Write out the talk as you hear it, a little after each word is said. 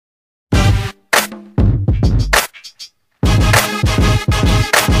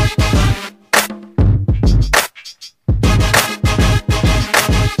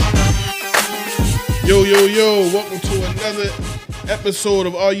Yo, welcome to another episode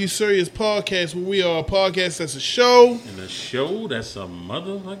of Are You Serious Podcast, where we are a podcast that's a show. And a show that's a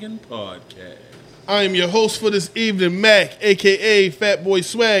motherfucking podcast. I am your host for this evening, Mac, a.k.a. Fat Boy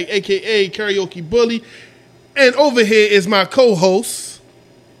Swag, a.k.a. Karaoke Bully. And over here is my co-host.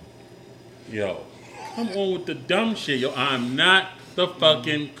 Yo, come on with the dumb shit. Yo, I'm not the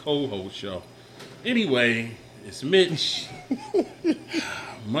fucking co-host, yo. Anyway, it's Mitch.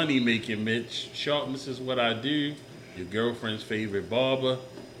 Money making Mitch. Sharpness is what I do. Your girlfriend's favorite barber.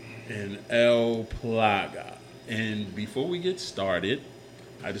 And El Plaga. And before we get started,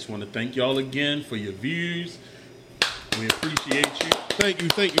 I just want to thank y'all again for your views. We appreciate you. Thank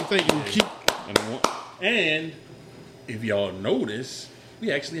you. And if y'all notice,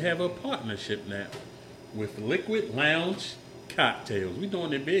 we actually have a partnership now with Liquid Lounge Cocktails. We're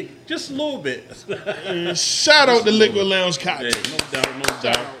doing it big, just a little bit. Shout out to Liquid Lounge Cocktails. Yeah, no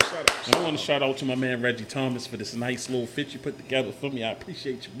doubt. And I want to shout out to my man Reggie Thomas for this nice little fit you put together for me. I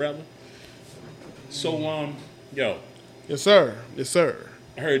appreciate you, brother. So, yo. Yes, sir.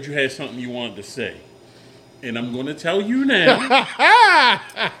 I heard you had something you wanted to say. And I'm going to tell you now,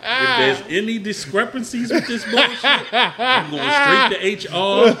 if there's any discrepancies with this bullshit, I'm going straight to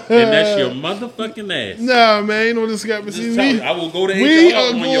HR, and that's your motherfucking ass. Nah, man, ain't no discrepancies. I will go to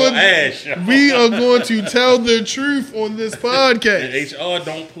HR on your ass. We are going to tell the truth on this podcast. And HR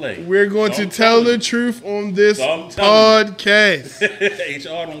don't play. We're going to tell the truth on this podcast.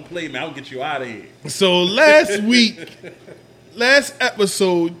 HR don't play, man. I'll get you out of here. So last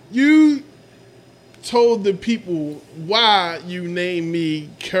episode, you told the people why you named me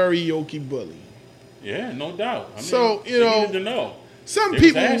Karaoke Bully. Yeah, no doubt. I mean, so, you needed to know. Some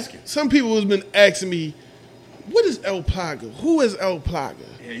people has been asking me, what is El Plaga? Who is El Plaga?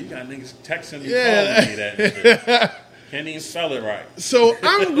 Yeah, you got niggas texting me, calling me that shit. Can't even spell it right. So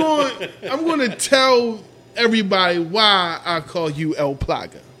I'm going to tell everybody why I call you El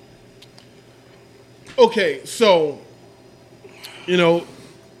Plaga. Okay, so,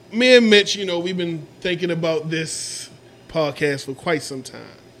 me and Mitch, we've been thinking about this podcast for quite some time.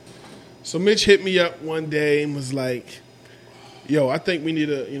 So Mitch hit me up one day and was like, yo, I think we need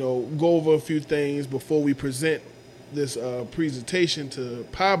to, go over a few things before we present this presentation to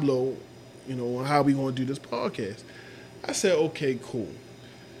Pablo, on how we going to do this podcast. I said, okay, cool.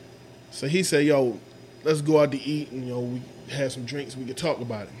 So he said, yo, let's go out to eat and, we have some drinks and we can talk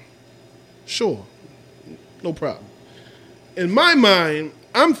about it. Sure. No problem. In my mind,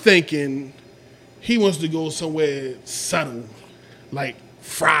 I'm thinking he wants to go somewhere subtle, like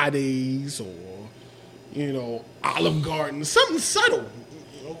Fridays or, Olive Garden, something subtle.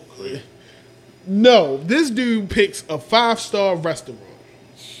 No, this dude picks a 5-star restaurant.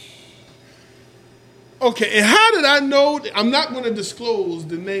 Okay, and how did I know? I'm not going to disclose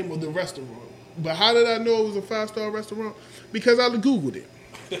the name of the restaurant, but how did I know it was a 5-star restaurant? Because I Googled it.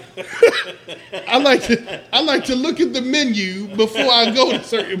 I like to look at the menu before I go to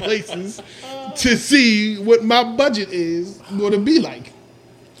certain places to see what my budget is going to be like.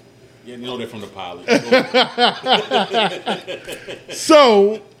 Yeah, you know that from the pilot.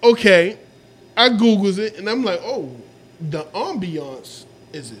 So, okay, I Googles it and I'm like, oh, the ambiance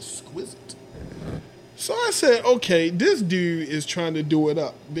is exquisite. So I said, okay, this dude is trying to do it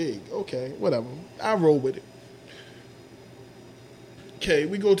up big. Okay, whatever. I roll with it. Okay,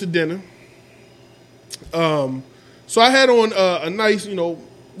 we go to dinner. So I had on a nice,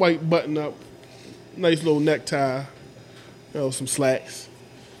 white button up, nice little necktie, some slacks.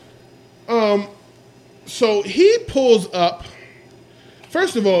 So he pulls up.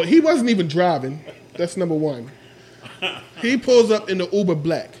 First of all, he wasn't even driving. That's number one. He pulls up in the Uber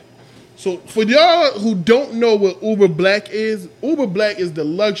Black. So for y'all who don't know what Uber Black is the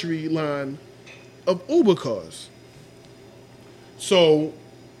luxury line of Uber cars. So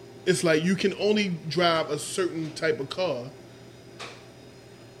it's like you can only drive a certain type of car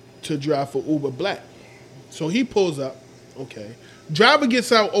to drive for Uber Black. So he pulls up, okay. Driver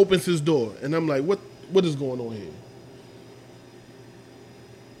gets out, opens his door, and I'm like, what is going on here?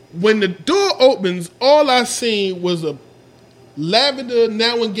 When the door opens, all I seen was a lavender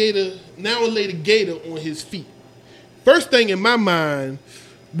now and later gator on his feet. First thing in my mind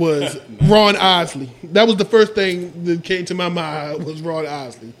was Ron Osley. That was the first thing that came to my mind was Ron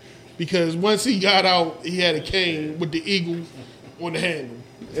Osley. Because once he got out, he had a cane with the eagle on the handle.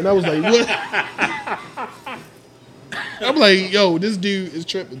 And I was like, what? I'm like, yo, this dude is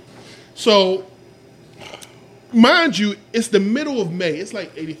tripping. So mind you, it's the middle of May. It's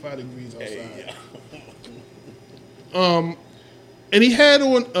like 85 degrees outside. And he had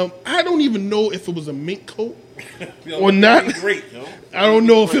on, I don't even know if it was a mink coat or not. Great, yo. I don't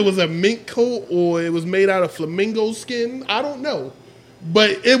know if it was a mink coat or it was made out of flamingo skin. I don't know.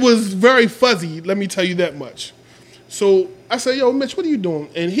 But it was very fuzzy, let me tell you that much. So I said, yo, Mitch, what are you doing?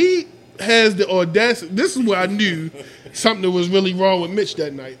 And he has the audacity. This is where I knew something was really wrong with Mitch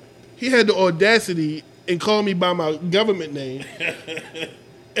that night. He had the audacity and called me by my government name.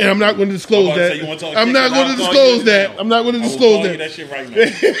 And I'm not going to disclose that. I'm not going to disclose that. I'm not going to disclose that. That shit right now.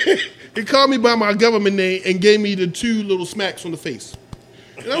 He called me by my government name and gave me the 2 little smacks on the face.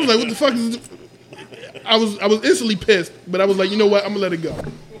 And I was like, what the fuck is this? I was instantly pissed, but I was like, you know what? I'm going to let it go.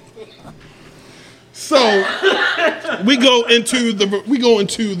 So we go into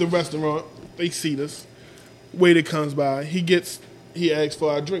the restaurant. They seat us. Waiter comes by. He asks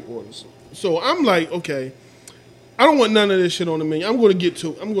for our drink orders. So I'm like, okay, I don't want none of this shit on the menu. I'm going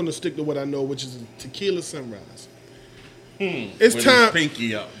to stick to what I know, which is tequila sunrise. It's with time. His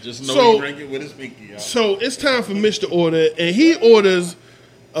pinky up. Just know he drink it with his pinky up. So it's time for Mitch to order, and he orders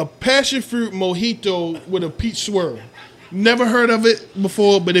a passion fruit mojito with a peach swirl. Never heard of it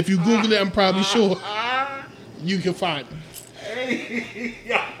before, but if you Google it, I'm probably sure you can find it.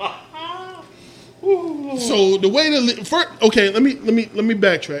 So the waiter first, okay, let me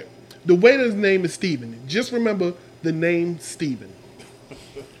backtrack. The waiter's name is Steven. Just remember the name Steven.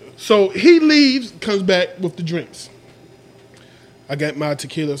 So he leaves, comes back with the drinks. I got my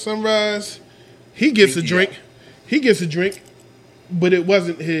tequila sunrise. He gets a drink. But it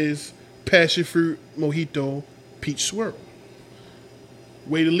wasn't his passion fruit mojito peach swirl.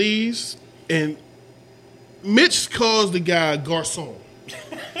 Waiter leaves, and Mitch calls the guy garçon.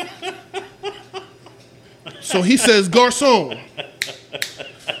 So he says, garçon.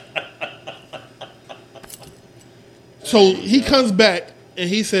 So he comes back, and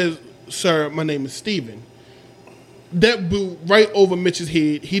he says, sir, my name is Steven. That blew right over Mitch's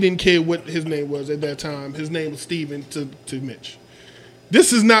head. He didn't care what his name was at that time. His name was Steven to Mitch.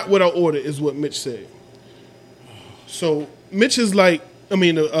 This is not what I ordered, is what Mitch said. So Mitch is like,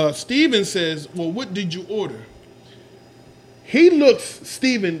 Steven says, well, what did you order? He looks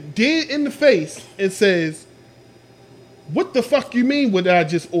Steven dead in the face and says, what the fuck you mean what I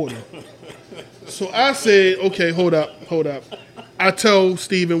just ordered? So I said, okay, hold up. I tell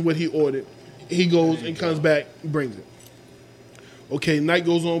Steven what he ordered. He goes and comes back and brings it. Okay, night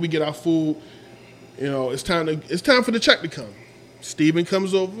goes on, we get our food. It's time for the check to come. Steven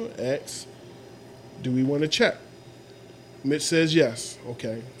comes over, asks, do we want to check? Mitch says yes.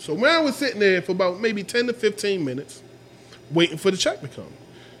 Okay. So man was sitting there for about maybe 10 to 15 minutes waiting for the check to come.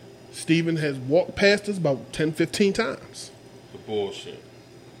 Steven has walked past us about 10, 15 times. The bullshit.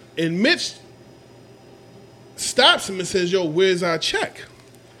 And Mitch stops him and says, yo, where's our check?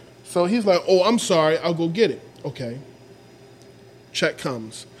 So he's like, oh, I'm sorry, I'll go get it. Okay. Check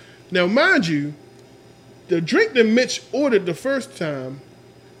comes. Now, mind you, the drink that Mitch ordered the first time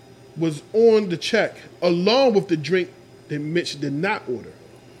was on the check, along with the drink that Mitch did not order.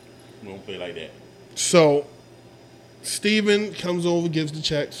 We don't play like that. So Steven comes over, gives the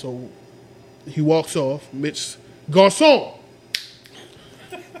check, so he walks off. Mitch, garçon.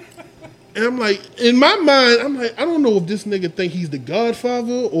 And I'm like, in my mind, I don't know if this nigga think he's the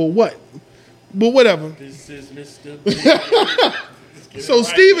Godfather or what. But whatever. This is Mr. So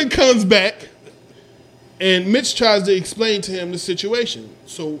Steven comes back, and Mitch tries to explain to him the situation.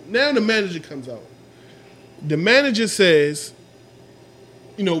 So now the manager comes out. The manager says,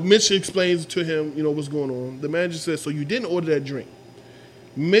 Mitch explains to him, what's going on. The manager says, so you didn't order that drink.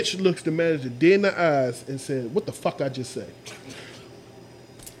 Mitch looks the manager dead in the eyes and said, what the fuck I just say?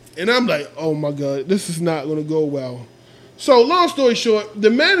 And I'm like, oh my God, this is not going to go well. So long story short, the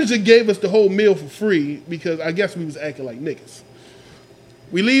manager gave us the whole meal for free because I guess we was acting like niggas.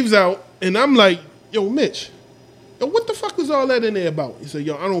 We leaves out, and I'm like, yo, Mitch, what the fuck was all that in there about? He said,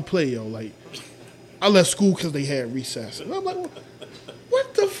 yo, I don't play, yo. Like, I left school because they had recess. And I'm like,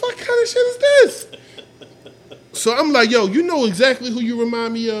 what the fuck kind of shit is this? So I'm like, yo, you know exactly who you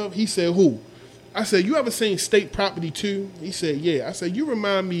remind me of? He said, who? I said, you ever seen State Property 2? He said, yeah. I said, you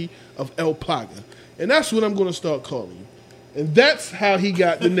remind me of El Plaga. And that's what I'm going to start calling you. And that's how he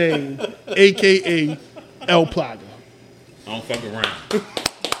got the name, a.k.a. El Plaga. I don't fuck around.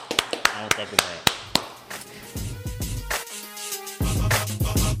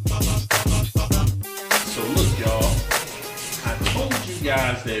 So look, y'all. I told you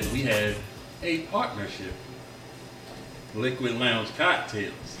guys that we had a partnership. Liquid Lounge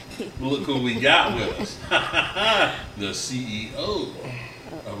Cocktails. Look who we got with us. The CEO.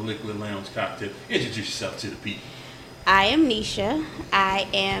 of Liquid Lounge Cocktail. Introduce yourself to the people. I am Nisha. I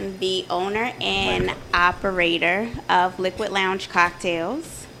am the owner and operator of Liquid Lounge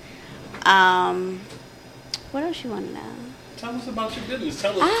Cocktails. What else you want to know? Tell us about your business.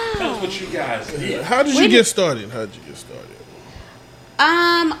 Tell us what you guys did. How did you get started?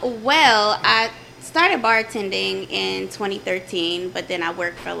 Well, I started bartending in 2013, but then I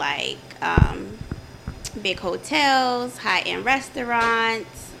worked for like big hotels, high-end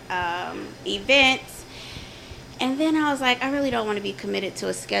restaurants, events. And then I was like, I really don't want to be committed to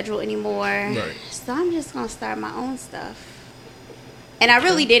a schedule anymore. Right. So I'm just going to start my own stuff. And I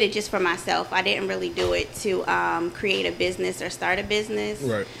really did it just for myself. I didn't really do it to create a business or start a business.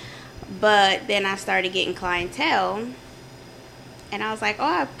 Right. But then I started getting clientele. And I was like, oh,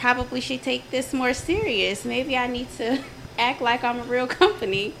 I probably should take this more serious. Maybe I need to act like I'm a real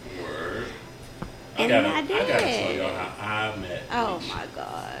company. Word. And I did. I gotta tell y'all how I met. Oh, my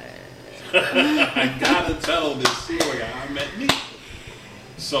God. I gotta tell this story how I met me.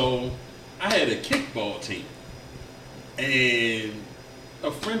 So, I had a kickball team. And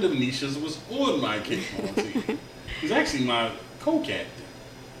a friend of Nisha's was on my kickball team. He was actually my co-captain.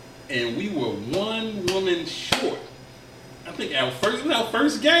 And we were one woman short. I think our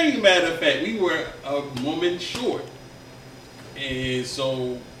first game, matter of fact, we were a woman short. And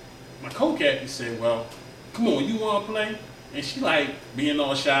so my co-captain said, well, come on, you want to play? And she like being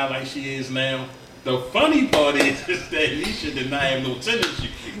all shy like she is now. The funny part is that Nisha did not have no tennis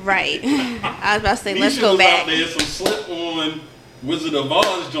shoes. Right. I was about to say, let's Nisha go was back. out there some slip-on Wizard of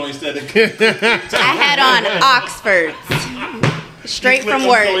Oz joints that I had on Oxfords. Straight from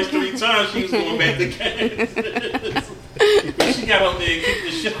work. Joints 3 times, she was going back to Kansas. She got out there and kicked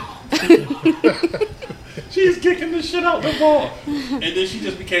the shit out. She was kicking the shit out the ball. And then she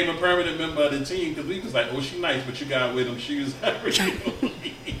just became a permanent member of the team because we was like, oh, she nice, but you gotta wear them shoes every day.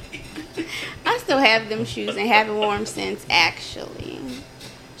 I still have them shoes and haven't worn them since, actually.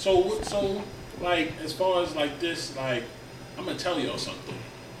 So, like, as far as like this, like, I'm gonna tell y'all something.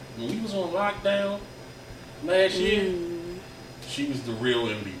 When we was on lockdown last year, she was the real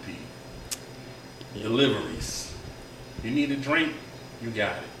MVP. Deliveries. You need a drink, you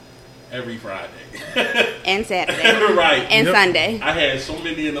got it. Every Friday. And Saturday. Right. And Sunday. I had so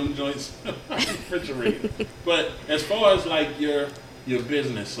many of them joints in my refrigerator. But as far as like your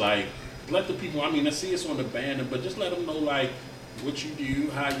business, like, let the people, I mean, I see it's on the banner, but just let them know like what you do,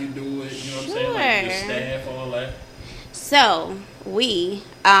 how you do it, you know what I'm saying? Like your staff, all that. So we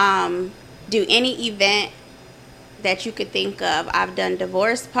do any event that you could think of. I've done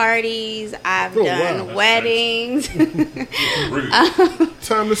divorce parties. I've done weddings.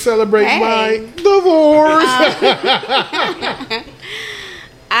 Time to celebrate my divorce.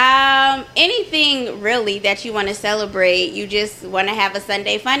 Anything really that you want to celebrate. You just want to have a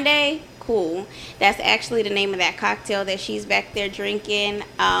Sunday fun day. Cool. That's actually the name of that cocktail that she's back there drinking.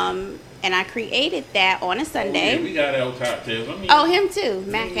 And I created that on a Sunday. Oh, yeah, we got our cocktails. I mean, him too.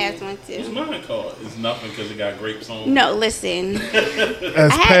 Mac has one too. What's mine called? It's nothing because it got grapes on. No, listen.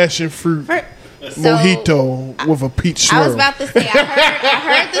 As passion fruit mojito with a peach swirl. I was about to say,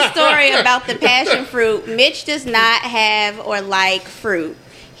 I heard the story about the passion fruit. Mitch does not have or like fruit.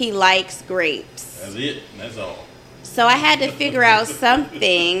 He likes grapes. That's it. That's all. So I had to figure out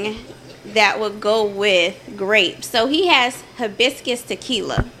something that would go with grapes. So he has hibiscus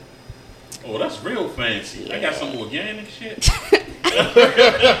tequila. Oh, that's real fancy. Yeah. I got some organic shit.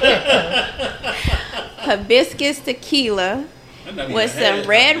 Hibiscus tequila with some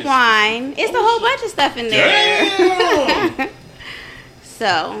red wine. It's a whole bunch of stuff in there.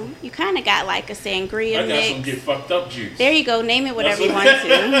 So you kind of got like a sangria mix. I got some get fucked up juice. There you go. Name it whatever you want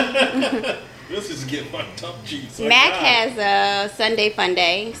to. This is get fucked up juice. Mac has a Sunday Fun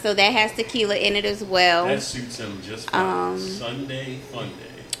Day, so that has tequila in it as well. That suits him just fine. Sunday Fun Day.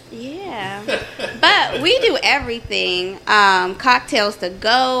 Yeah, but we do everything. Cocktails to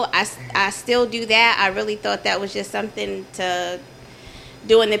go. I still do that. I really thought that was just something to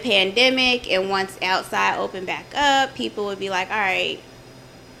do in the pandemic, and once outside opened back up, people would be like, all right,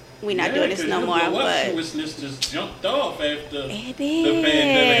 we're not doing this no more. But just jumped off after the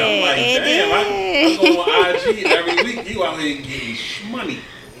pandemic. I'm like, damn, I go on IG every week. You out here getting money.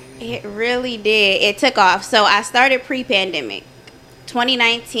 It really did. It took off. So I started pre-pandemic.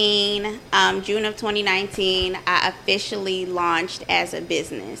 2019, June of 2019, I officially launched as a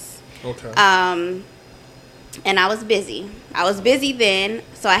business. Okay. And I was busy. I was busy then,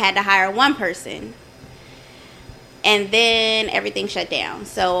 so I had to hire one person. And then everything shut down.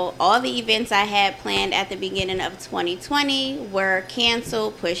 So all the events I had planned at the beginning of 2020 were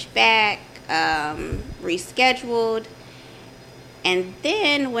canceled, pushed back, rescheduled. And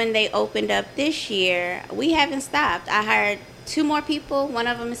then when they opened up this year, we haven't stopped. I hired 2 more people. One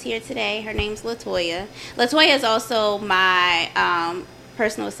of them is here today. Her name's Latoya. Latoya is also my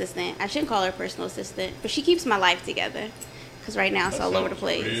personal assistant. I shouldn't call her personal assistant, but she keeps my life together. Because right now it's all over the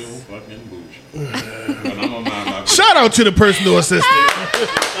place. Real fucking bullshit. But I'm on my Shout out to the personal assistant.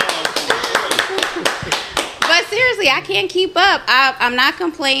 But seriously, I can't keep up. I'm not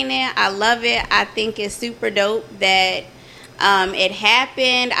complaining. I love it. I think it's super dope that it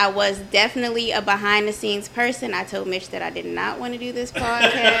happened. I was definitely a behind-the-scenes person. I told Mitch that I did not want to do this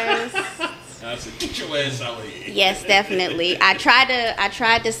podcast. I said, get your ass out here. Yes, definitely. I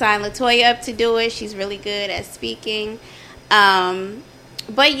tried to sign Latoya up to do it. She's really good at speaking.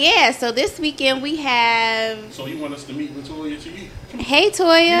 But yeah, so this weekend we have. So you want us to meet Latoya? Hey,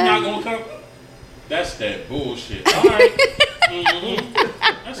 Toya. You're not gonna come? That's that bullshit. All right.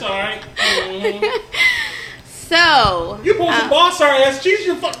 Mm-hmm. That's all right. Mm-hmm. So you supposed to boss her ass. She's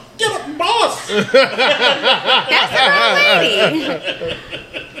your get up, boss. That's the wrong lady.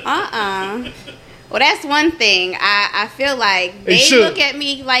 Well, that's one thing. I feel like they look at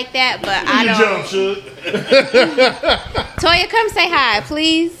me like that, but I don't. Toya, come say hi,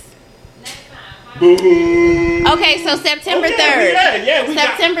 please. Boo. Okay, so September 3rd. Yeah,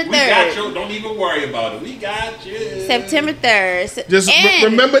 September 3rd. We got you. Don't even worry about it. We got you. September 3rd. Just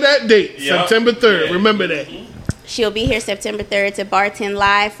remember that date. Yep. September 3rd. Yeah. Remember that. She'll be here September 3rd to bartend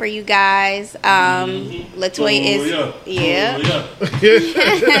live for you guys. Latoya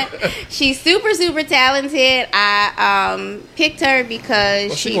is she's super, super talented. I picked her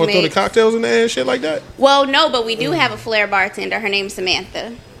because she gonna throw the cocktails in there and shit like that? Well, no, but we do have a flair bartender. Her name's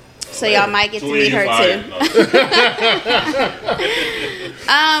Samantha. So y'all might get to meet her too.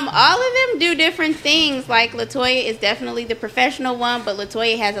 All of them do different things. Like Latoya is definitely the professional one, but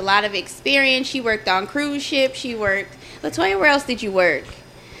Latoya has a lot of experience. She worked on cruise ships. Latoya, where else did you work?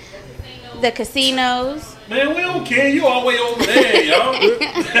 The casinos. Man, we don't care. You all the way over there, y'all.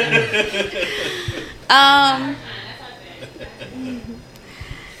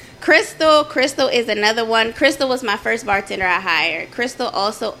 Crystal is another one. Crystal was my first bartender I hired. Crystal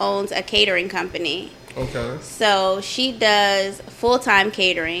also owns a catering company. Okay. So she does full-time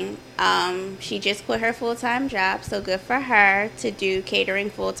catering. She just quit her full-time job, so good for her to do catering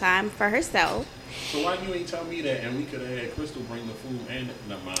full-time for herself. So why you ain't tell me that, and we could have had Crystal bring the food and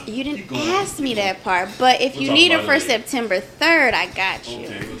never mind. You didn't ask me that part, but if you need her for September 3rd, I got you.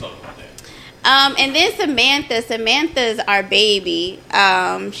 Okay, we'll talk about that. And then Samantha's our baby.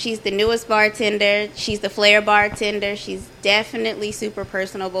 She's the newest bartender. She's the flair bartender. She's definitely super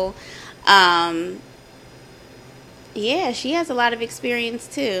personable. Yeah, she has a lot of experience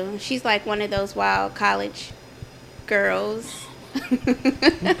too. She's like one of those wild college girls.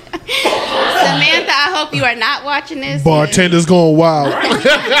 Samantha, I hope you are not watching this. Bartender's going wild.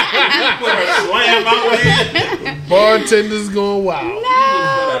 Bartender's going wild.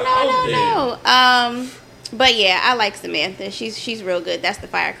 No. But yeah, I like Samantha. She's real good. That's the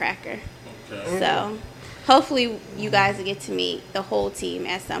firecracker. Okay. So hopefully you guys will get to meet the whole team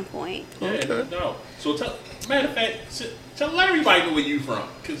at some point. Yeah, no. So matter of fact, tell everybody where you from,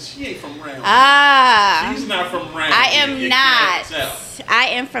 because she ain't from around. She's not from around. I am not. I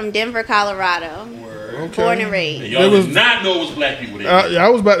am from Denver, Colorado. Word. Born and raised. And y'all did not know it was black people there. I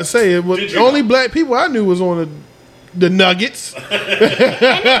was about to say it was the only black people I knew was on the Nuggets and they're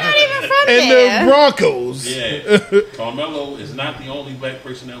not even from and there. the Broncos. Yeah, Carmelo is not the only black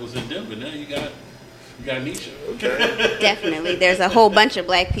person that was in Denver. Now you got Nisha. Okay. Definitely, there's a whole bunch of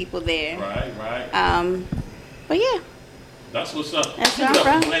black people there. Right. But yeah. That's what's up. That's where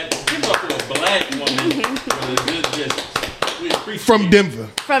I'm from. Give up for a black woman with a good business. We appreciate From Denver.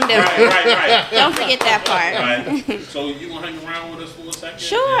 From Denver. Right. Don't forget that part. Right. So you gonna hang around with us for a second?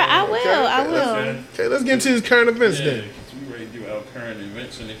 Sure, I will. Okay. I will. Okay, let's get into his current events Yeah, then. we ready to do our current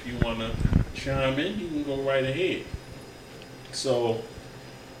events, and if you wanna chime in, you can go right ahead. So,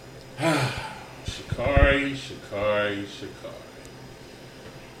 Sha'Carri.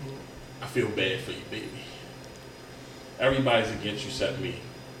 I feel bad for you, baby. Everybody's against you except me.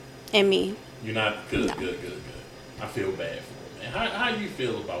 And me. You're not good. No. Good. I feel bad for her, man. How you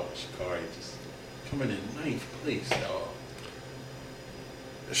feel about Sha'Carri just coming in 9th place, dog?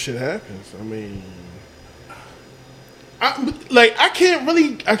 Shit happens. I mean, I can't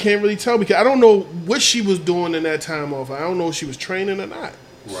really tell because I don't know what she was doing in that time off. I don't know if she was training or not.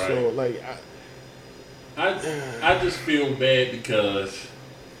 Right. So like, I just feel bad because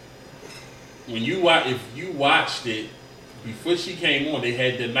when if you watched it before she came on, they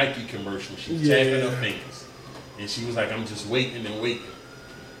had the Nike commercial. She was tapping her fingers, and she was like, "I'm just waiting and waiting,"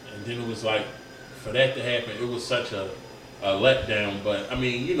 and then it was like, for that to happen, it was such a a letdown. But I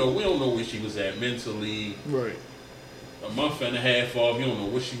mean, we don't know where she was at mentally. Right. A month and a half off. You don't know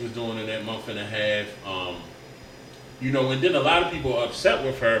what she was doing in that month and a half. And then a lot of people are upset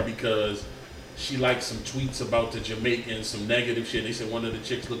with her because she liked some tweets about the Jamaicans, some negative shit. They said one of the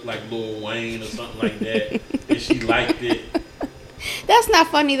chicks looked like Lil Wayne or something like that, and she liked it. That's not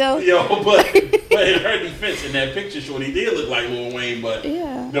funny though. But in her defense, in that picture, Shorty did look like Lil Wayne. But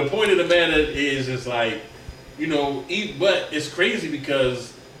the point of the matter is, it's like, but it's crazy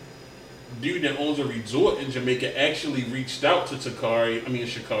because dude that owns a resort in Jamaica actually reached out to Sha'Carri,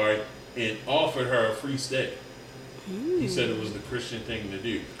 and offered her a free stay. He said it was the Christian thing to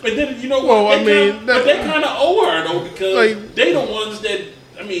do. But then, but they kind of owe her, though, because they the ones that,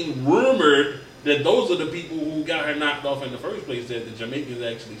 rumored that those are the people who got her knocked off in the first place, that the Jamaicans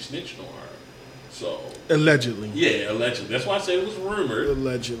actually snitched on her. So Allegedly. Yeah, allegedly. That's why I said it was rumored.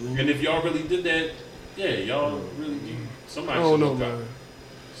 Allegedly. And if y'all really did that, y'all really do. Somebody should look out.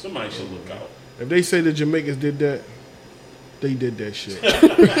 Somebody should look out. If they say the Jamaicans did that, they did that shit.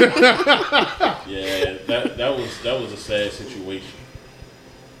 Yeah, that was a sad situation.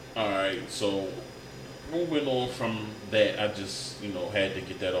 All right, so moving on from that, I just had to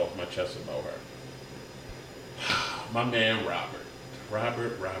get that off my chest about her. My man Robert.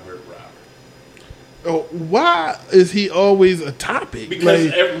 Oh, why is he always a topic?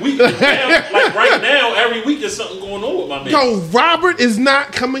 Because every week, right now, every week there's something going on with my man. Yo, Robert is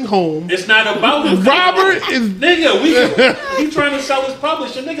not coming home. It's not about him. Robert is nigga. He trying to sell his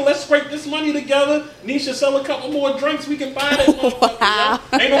publishing. Nigga, let's scrape this money together. Nisha sell a couple more drinks. We can buy that motherfucker. Wow.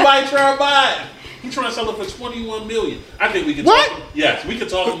 Ain't nobody trying to buy it. He trying to sell it for $21 million. I think we can. What? Talk him. Yes, we can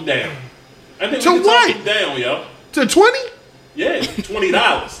talk him down. I think To we can what? talk him down, yo. To 20? Yeah, $20.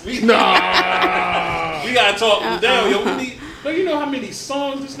 Nah. We gotta talk him down, yo. We need. But you know how many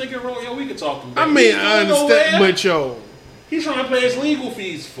songs this nigga wrote, yo? We can talk him down. I understand, but yo, he's trying to pay his legal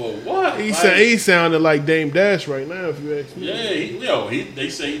fees for what? he sounded like Dame Dash right now, if you ask me. Yeah, they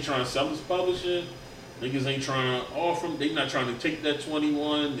say he trying to sell his publishing. Niggas ain't trying to offer him. They not trying to take that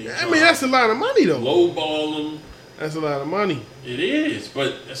 21. That's a lot of money though. Lowball him. That's a lot of money. It is,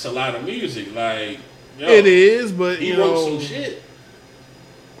 but it's a lot of music. Like, yo, it is, but he wrote some shit.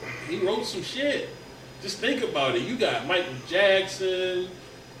 He wrote some shit. Just think about it. You got Michael Jackson,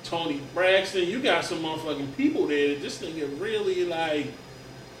 Tony Braxton. You got some motherfucking people there that this nigga really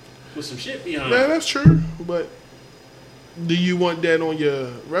put some shit behind. Yeah, that's true. But do you want that on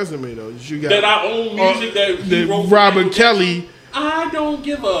your resume though? You got that I own music that he wrote. Robert Kelly. I don't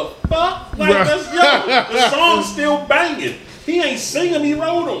give a fuck. The song's still banging. He ain't singing. He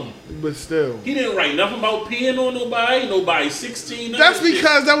wrote them. But still, he didn't write nothing about peeing on nobody. Nobody 16. That's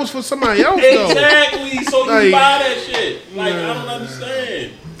because that was for somebody else, though. Exactly. So you buy that shit. I don't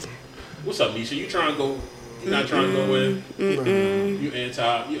understand. What's up, Nisha? You trying to go? You not trying to go in? You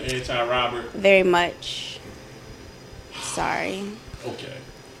anti Robert? Very much. Sorry. Okay.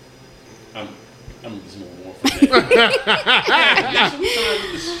 I'm just moving on from that. We trying to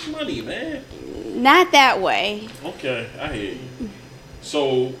do this money, man. Not that way. Okay, I hear you.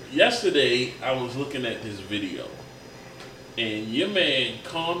 So yesterday I was looking at this video, and your man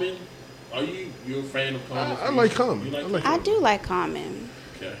Common, you a fan of Common? I like Common. I do like Common.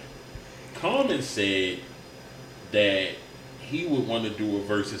 Okay. Common said that he would want to do a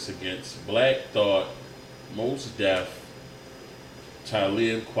versus against Black Thought, Mos Def,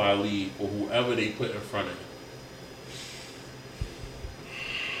 Talib Kweli, or whoever they put in front of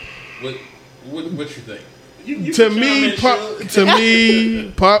him. What you think?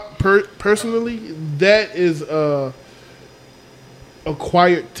 Personally, that is a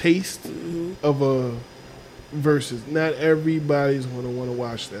acquired taste of a versus. Not everybody's going to want to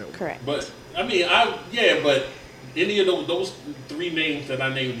watch that one. Correct. But but any of those three names that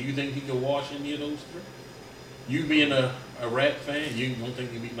I named, do you think he can watch any of those three? You being a rap fan, you don't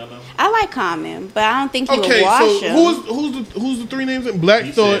think he beat none of them? I like Common, but I don't think he would watch him. Who's the three names? Black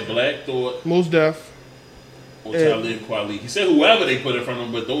Thought. Said Black Thought. Mos Def. Or Talib Kweli. He said whoever they put in front of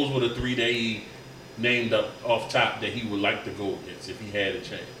him, but those were the three that he named up off top that he would like to go against if he had a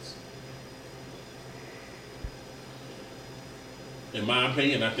chance. In my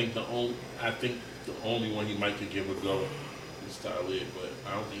opinion, I think the only one he might could give a go is Talib, but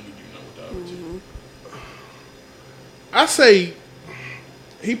I don't think he do nothing with the other two. I say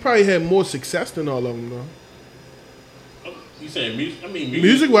he probably had more success than all of them, though. You saying music? I mean,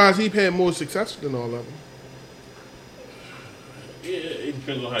 music-wise, he had more success than all of them. Yeah, it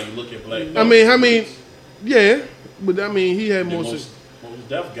depends on how you look at Black. Yeah, but he had more. Most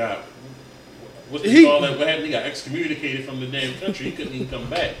Def got. What's they call that? What happened? He got excommunicated from the damn country. He couldn't even come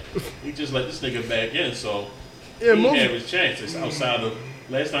back. He just let this nigga back in. So Yeah, he have his chances outside of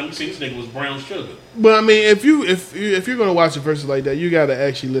last time you seen this nigga was Brown Sugar. But I mean, if you're gonna watch the verses like that, you gotta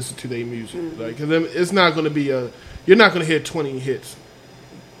actually listen to their music, like, cause it's not gonna be you're not gonna hear 20 hits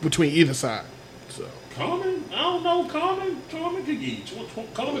between either side. So Common, I don't know. Common could get you.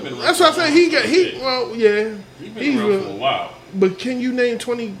 Common been around. that's what I'm saying. He been around for a while. But can you name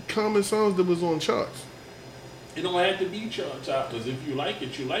 20 Common songs that was on charts? It don't have to be chart top because if you like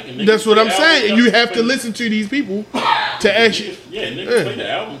it, you like it. Niggas That's what play I'm saying. album You cuts, have to listen to these people to actually. Niggas play the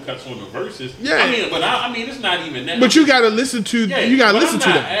album cuts on the verses. Yeah. I mean, it's not even that. But you gotta listen to. You gotta listen to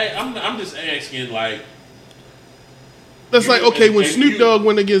them. I'm just asking, like. That's like, okay, when Snoop Dogg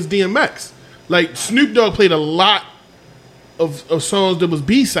went against DMX, like Snoop Dogg played a lot of songs that was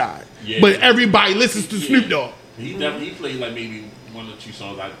B-side, but everybody listens to Snoop Dogg. He definitely played like maybe one or two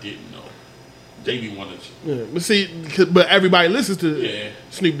songs I didn't know. Maybe one or two. Yeah, but see, but everybody listens to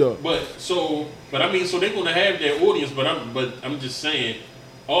Snoop Dogg. But I mean, so they're gonna have their audience. But I'm just saying,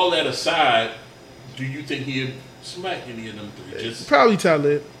 all that aside, do you think he'd smack any of them three? Just probably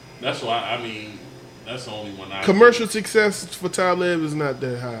Talib. That's why I mean. That's the only one I commercial success for Talib is not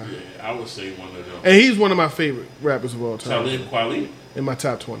that high. Yeah, I would say one of them. And he's one of my favorite rappers of all time. Talib Kweli? In my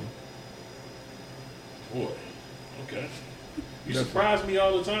top 20. Boy, okay. You surprise me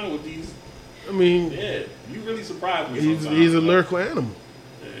all the time with these. I mean, yeah, you really surprise me sometimes. He's a lyrical animal.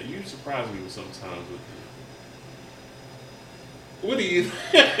 Yeah, you surprise me with sometimes with what do you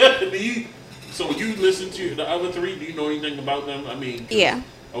so when you listen to the other three, do you know anything about them? I mean, yeah.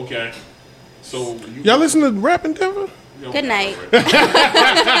 Okay. So y'all listen to Rap Endeavor? Good night. Good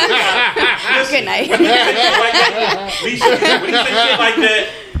night. When you say shit like that,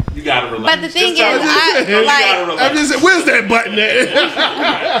 you gotta relax. But the thing is, I'm just saying, where's that button at?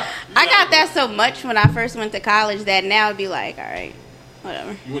 I got that so much when I first went to college that now it'd be like, all right,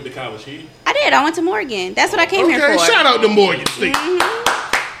 whatever. You went to college here? I did. I went to Morgan. That's what I came here for. Shout out to Morgan State.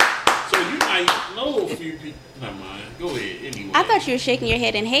 So you might know a few people. Never mind. Go ahead. Anyway. I thought you were shaking your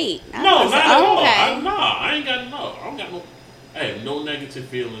head in hate. No, not at all. Okay. I ain't got no. I don't got no. I have no negative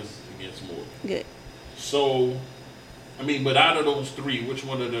feelings against Morgan. Good. So, I mean, but out of those three, which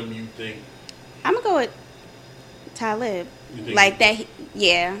one of them you think? I'm gonna go with Talib. Like that.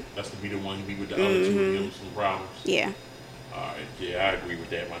 Yeah. That's to be the one you be with the other two and give them some problems. Yeah. All right. Yeah, I agree with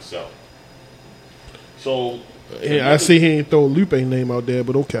that myself. So. Yeah, I see he ain't throw Lupe name out there,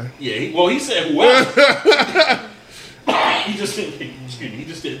 but okay. Yeah, he said whoever. he just didn't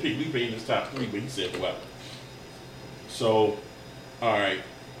pick Lupe in his top three, but he said whoever. So, all right,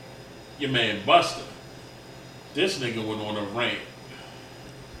 your man Busta, this nigga went on a rant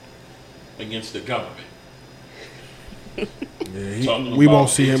against the government. Yeah, we won't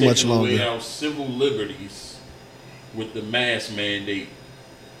see him much longer. Away our civil liberties with the mask mandate.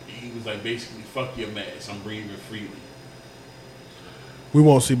 He was like, basically, fuck your mask. I'm breathing freely. We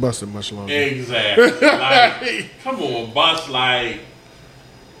won't see Busta much longer. Exactly. Like, come on, Bust. Like,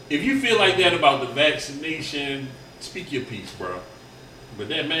 if you feel like that about the vaccination, speak your piece, bro. But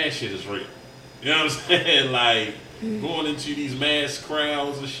that mask shit is real. You know what I'm saying? Like, going into these mass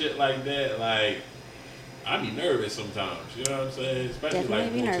crowds and shit like that, like, I be nervous sometimes. You know what I'm saying? Especially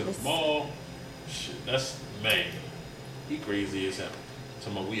Definitely like going to the mall. Shit, that's, man, he crazy as hell.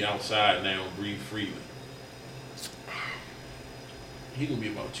 Talking we outside now, breathe freely. He gonna be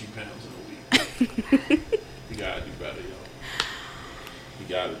about 2 pounds in a week. You gotta do better, y'all. You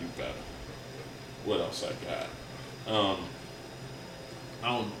gotta do better. What else I got? I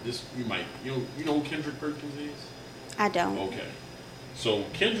don't. This you might. You know who Kendrick Perkins is? I don't. Okay. So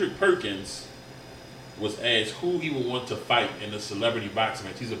Kendrick Perkins was asked who he would want to fight in a celebrity boxing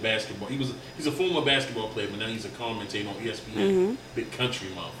match. He's a basketball. He's a former basketball player, but now he's a commentator on ESPN. Big country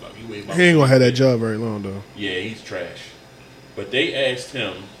motherfucker. He ain't gonna have that job very long though. Yeah, he's trash. But they asked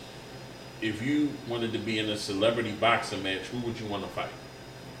him if you wanted to be in a celebrity boxing match, who would you want to fight?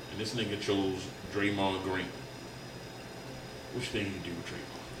 And this nigga chose Draymond Green. Which thing you do with Draymond?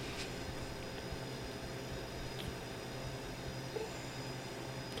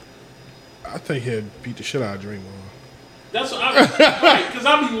 I think he'd beat the shit out of Draymond. That's what right, because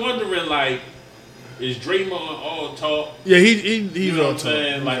I be wondering, like, is Draymond all talk? Yeah, he's you know all what I'm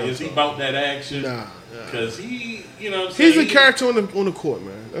saying? Like, is he about that action? Nah. Because he, you know what I'm saying? He's a character on the court,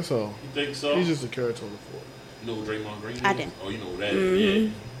 man. That's all. You think so? He's just a character on the court. You know who Draymond Green is? I do. Oh, you know who that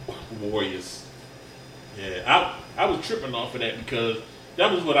is? Yeah. Warriors. Yeah, I was tripping off of that because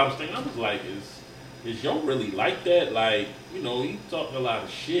that was what I was thinking. I was like, is y'all really like that? Like, you know, he talked a lot of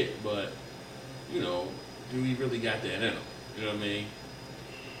shit, but, you know, do he really got that in him? You know what I mean?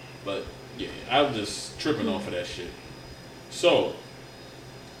 But, yeah, I was just tripping off of that shit. So,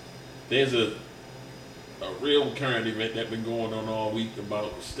 there's a a real current event that been going on all week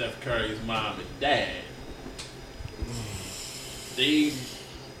about Steph Curry's mom and dad. They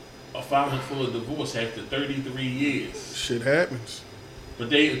are filing for a divorce after 33 years. Shit happens. But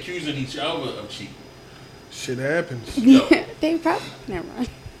they accusing each other of cheating. Shit happens. Yo, They probably never mind.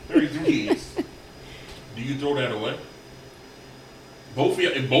 33 years. Do you throw that away?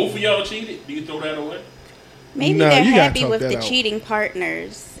 If both of y'all cheated, do you throw that away? Maybe Nah, they're you gotta happy talk with that the out. cheating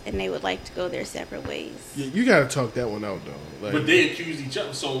partners and they would like to go their separate ways. Yeah, you gotta talk that one out though. Like, But they accused each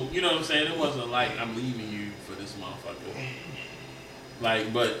other. So, you know what I'm saying? It wasn't like, I'm leaving you for this motherfucker.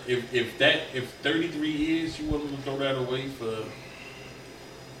 Like, but if 33 years, you willing to throw that away for...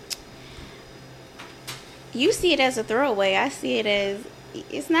 You see it as a throwaway. I see it as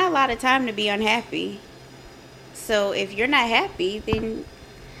it's not a lot of time to be unhappy. So if you're not happy, then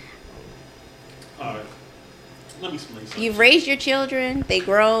All right. Let me explain something. you've raised your children. They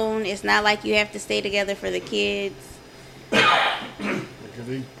grown. It's not like you have to stay together for the kids.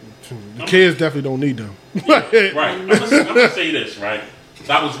 the kids definitely don't need them. Right. I'm gonna say this, right?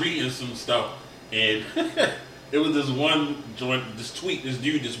 So I was reading some stuff, and it was this one joint, this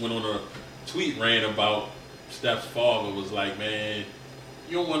dude just went on a tweet rant about Steph's father. Was like, man,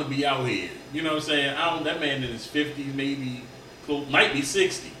 you don't want to be out here. You know what I'm saying? That man in his 50s, maybe, might be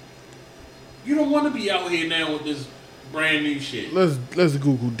 60. You don't want to be out here now with this brand new shit. Let's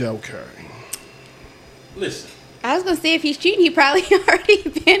Google Del Curry. Listen. I was gonna say if he's cheating, he probably already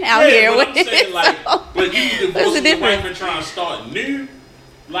been out here but with I'm saying, it. like, So- but you What's the divorcing your difference? wife and trying to start new,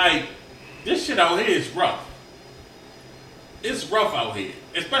 like, this shit out here is rough. It's rough out here.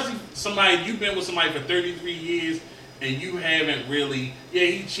 Especially you've been with somebody for 33 years and you haven't really,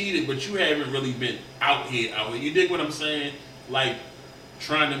 he cheated, but you haven't really been out here. You dig what I'm saying? Like,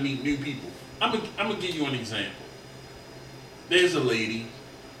 trying to meet new people. I'm gonna give you an example. There's a lady,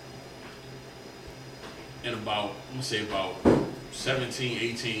 and about 17,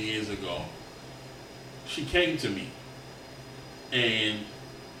 18 years ago, she came to me, and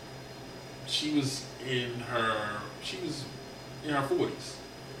she was in her 40s.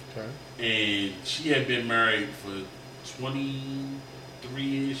 Okay. And she had been married for 23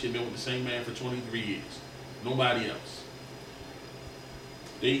 years. She had been with the same man for 23 years. Nobody else.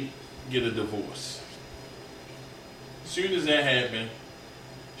 They get a divorce. As soon as that happened,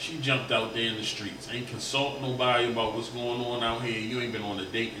 she jumped out there in the streets. Ain't consult nobody about what's going on out here. You ain't been on a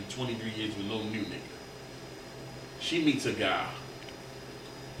date in 23 years with no new nigga. She meets a guy.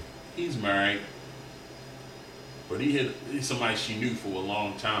 He's married. But he's somebody she knew for a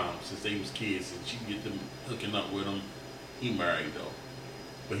long time, since they was kids, and she could get them hooking up with him. He married though.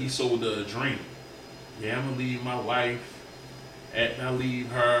 But he sold her a dream. Yeah, I'm gonna leave my wife. After I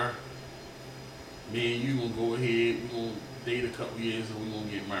leave her, me and you gonna go ahead, we gonna date a couple years and we gonna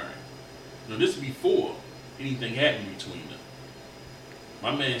get married. Now this is before anything happened between them.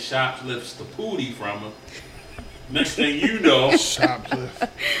 My man shoplifts the pootie from her. Next thing you know, Shoplift.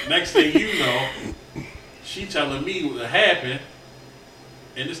 next thing you know, she telling me what happened,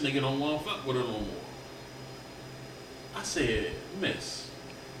 and this nigga don't want to fuck with her no more. I said, Miss,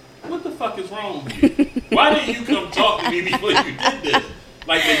 what the fuck is wrong with you? Why didn't you come talk to me before you did this?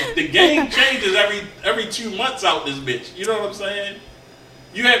 Like, the game changes every 2 months out this bitch. You know what I'm saying?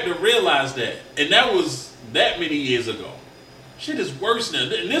 You have to realize that. And that was that many years ago. Shit is worse now.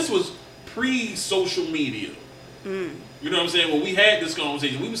 And this was pre-social media. You know what I'm saying? When we had this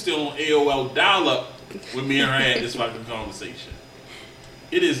conversation, we were still on AOL dial-up when me and her had this fucking conversation.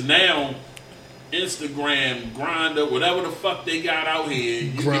 It is now Instagram, Grindr, whatever the fuck they got out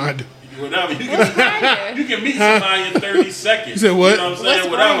here. Grindr. Whatever. You can meet somebody in 30 seconds. You said what? You know what I'm saying? What's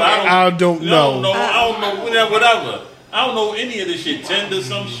Whatever. Grindr? I don't know. I don't know. Whatever. I don't know any of this shit. Tinder,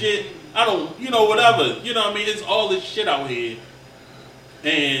 some shit. I don't, whatever. You know what I mean? It's all this shit out here.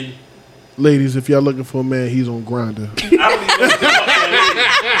 And Ladies, if y'all looking for a man, he's on Grindr. I don't even know what the fuck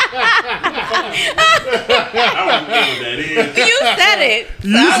that is. You said it.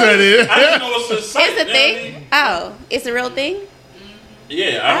 You said it. I didn't know it's a site. It's a you know what I thing. mean? Oh, it's a real thing.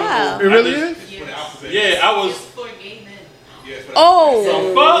 Yeah, I don't know. It really I just- is? Yeah, I was. For gay men. Oh, The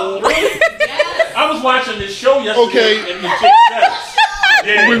fuck? Really? I was watching this show yesterday, Okay. and the chick said,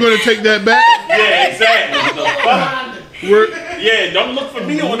 "Yeah, We're going to take that back. yeah, exactly." The fuck? Yeah, don't look for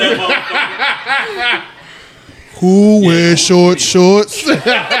me on that motherfucker. Who wears shorts? You gotta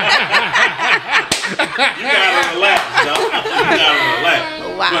relax, dog. You gotta relax.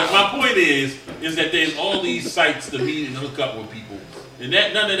 Wow. But my point is that there's all these sites to meet and hook up with people, and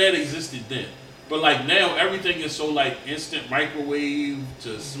that none of that existed then. But like now, everything is so like instant microwave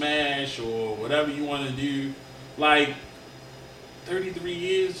to smash or whatever you want to do. Like 33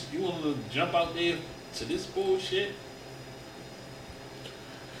 years, you want to jump out there to this bullshit?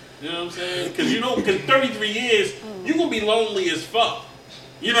 You know what I'm saying? Because 33 years, you're going to be lonely as fuck.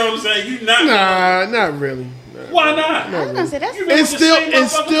 You know what I'm saying? You not. Nah, not really. Nah. Why not? I was gonna say that's You been It's with the same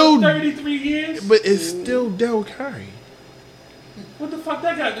it's motherfucker still, for 33 years? but it's still Del Curry. What the fuck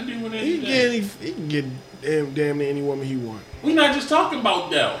that got to do with He anything? can get damn near any woman he want. We're not just talking about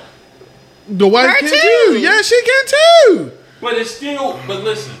Del. The wife Her can too. too. Yeah, she can too. But it's still, but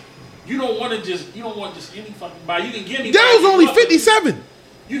listen, you don't want just any fucking body. You can get anybody. Del's only you 57.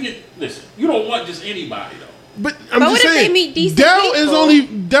 listen, you don't want just anybody though. But I'm But just what if saying, they meet decent people?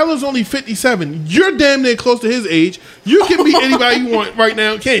 Del is only 57. You're damn near close to his age. You can meet anybody you want right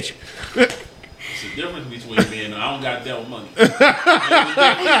now, can't you? It's the difference between me and I don't got Del money. There's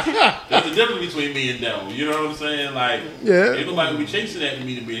a difference between me and Del. You know what I'm saying? Like, Yeah. ain't nobody be chasing after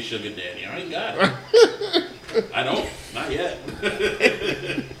me to be a sugar daddy. I ain't got it. I don't. Not yet.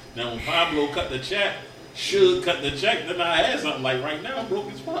 Now, when Pablo cut the check, then I had something like right now I'm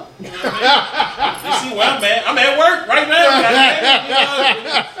broke as fuck. You know what I mean? You see where I'm at? I'm at work right now.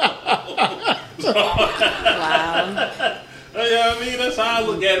 Wow. You know what I mean? That's how I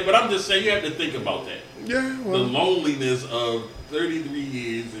look at it. But I'm just saying you have to think about that. Yeah, The well, loneliness of 33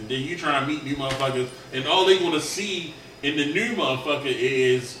 years, and then you try to meet new motherfuckers, and all they want to see in the new motherfucker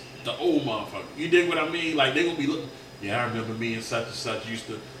is the old motherfucker. You dig what I mean? Like, they going to be looking, yeah, I remember me and such used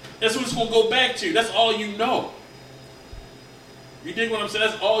to. That's what it's going to go back to. That's all you know. You dig what I'm saying?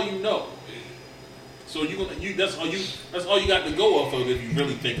 That's all you know. So that's all you got to go off of if you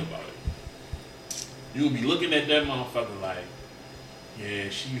really think about it. You'll be looking at that motherfucker like, yeah,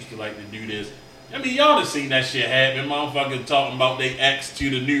 she used to like to do this. I mean, y'all done seen that shit happen. Motherfuckers talking about they ex to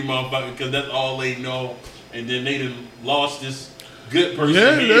the new motherfucker because that's all they know. And then they done lost this good person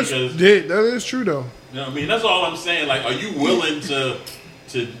yeah, here that is true though. you know what I mean? That's all I'm saying. Like, are you willing to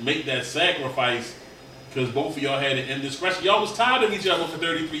make that sacrifice because both of y'all had an indiscretion? Y'all was tired of each other for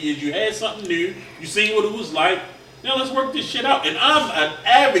 33 years. You had something new. You seen what it was like. Now let's work this shit out. And I'm an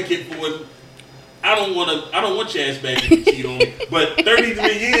advocate for it. I don't want your ass back to cheat on me. But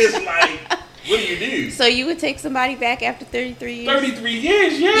 33 years, like, what do you do? So you would take somebody back after 33 years? 33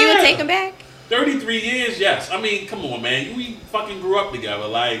 years, yeah. You would take them back? 33 years, yes. I mean, come on, man. We fucking grew up together.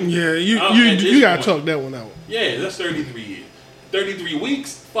 Like, Yeah, you at gotta this talk point- that one out. Yeah, that's 33 years. 33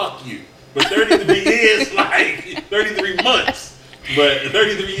 weeks, fuck you. But 33 years, like 33 months. But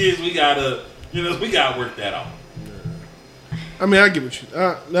 33 years, we gotta work that out. I mean, I get what you.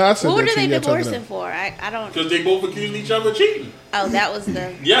 No, I said What that are to they you, gotta talk it divorcing out. for? I don't. Because they both accusing each other of cheating. Oh, that was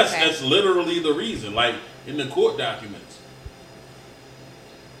the. Yes, okay. that's literally the reason. Like in the court documents.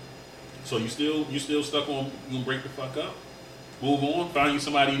 So you still stuck on you gonna break the fuck up, move on, find you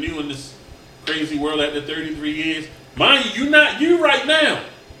somebody new in this crazy world after 33 years. Mind you, you're not you right now.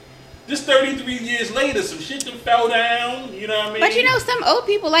 This 33 years later, some shit done fell down. You know what I mean? But you know, some old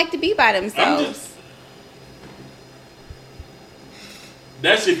people like to be by themselves.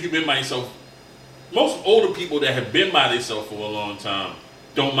 That's if you've been by yourself. Most older people that have been by themselves for a long time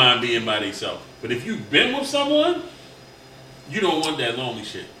don't mind being by themselves. But if you've been with someone, you don't want that lonely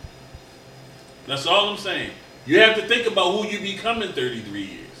shit. That's all I'm saying. You have to think about who you become in 33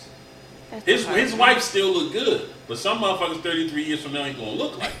 years. That's the hard His part. wife still look good, but some motherfuckers 33 years from now ain't gonna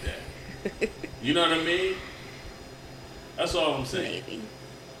look like that. You know what I mean? That's all I'm saying. Maybe.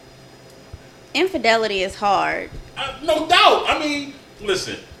 Infidelity is hard. No doubt. I mean,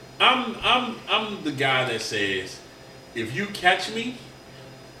 listen, I'm the guy that says, if you catch me,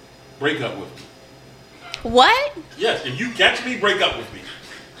 break up with me. What? Yes, if you catch me, break up with me.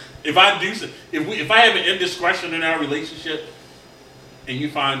 If I do, if I have an indiscretion in our relationship, and you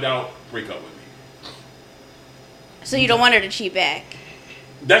find out, break up with me. So you don't want her to cheat back?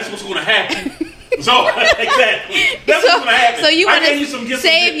 That's what's going to happen. So exactly, that's what's going to happen. So you I want gave you to some get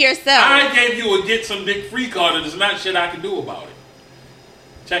save some dick, yourself? I gave you a get some dick free card, and there's not shit I can do about it.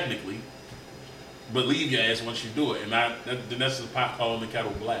 Technically, but leave your ass once you do it, and then that's the pot calling the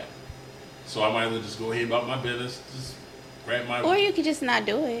kettle black. So I might as well just go ahead about my business, just grab my. Or you could just not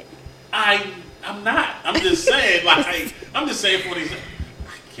do it. I'm not. I'm just saying, like, I'm just saying for an example.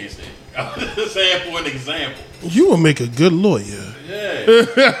 I can't say it. I'm just saying for an example. You will make a good lawyer. Yeah.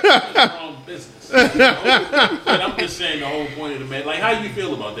 Wrong business. But I'm just saying the whole point of the man. Like, how do you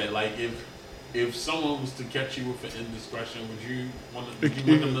feel about that? Like, if someone was to catch you with an indiscretion, would you want them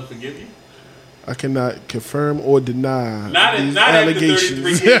to forgive you? I cannot confirm or deny Not these after allegations.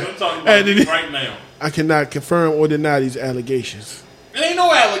 33 years. I'm talking about you right now. I cannot confirm or deny these allegations. There ain't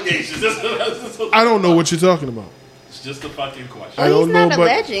no allegations. I don't know what you're talking about. It's just a fucking question. I Well, don't he's know, not but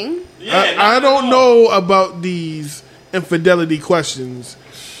alleging. I don't know about these infidelity questions.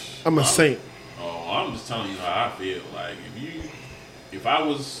 I'm a saint. Oh, all I'm just telling you how I feel. Like, if I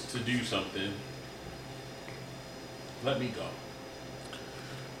was to do something, let me go.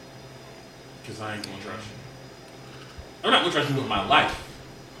 Because I ain't gonna trust you. I'm not gonna trust you with my life.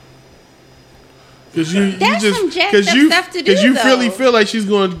 Because That's some jacked up stuff to do, Because you though. really feel like she's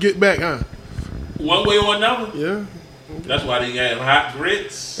going to get back, huh? One way or another. Yeah. That's why they have hot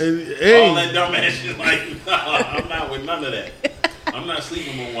grits. And, hey, All that dumb ass shit. Like, I'm not with none of that. I'm not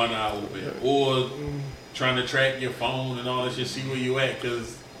sleeping with one eye open. Or trying to track your phone and all that shit, see where you at.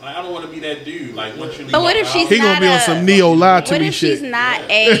 Because I don't want to be that dude. Like, once you leave But what out if the she's house- he going to be on not some Neo lie to What me if shit. she's not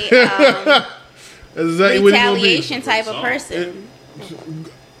a That's exactly what he gonna be. retaliation type of person?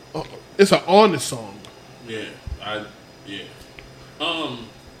 It's an honest song. Yeah. Yeah.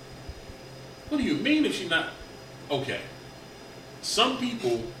 What do you mean if she's not? Okay. Some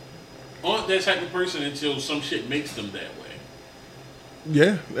people aren't that type of person until some shit makes them that way.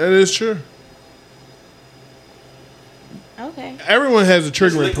 Yeah, that is true. Okay. Everyone has a This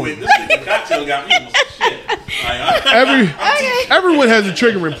triggering point. liquid cocktail got me on some shit. Like, Everyone has a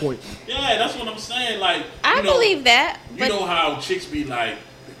triggering point. yeah, that's what I'm saying. Like, I you know, believe that. You But know how chicks be like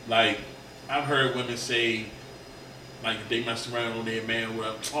I've heard women say, like, if they mess around on their man,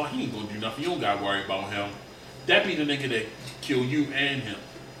 well, oh, he ain't gonna do nothing. You don't gotta worry about him. That be the nigga that kill you and him.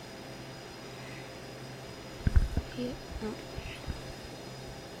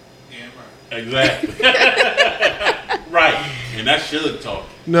 Exactly. Right. And that's Suge talk.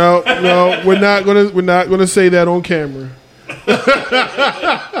 No, we're not gonna say that on camera.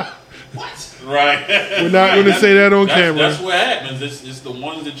 What? Right. We're not gonna say that on camera. That's what happens. It's the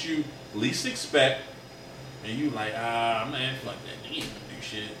ones that you least expect, and you like, man, fuck that. He ain't gonna do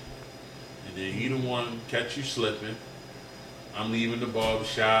shit. And then he the one catch you slipping. I'm leaving the barber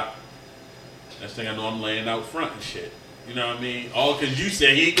shop. Next thing I know, I'm laying out front and shit. You know what I mean? All because you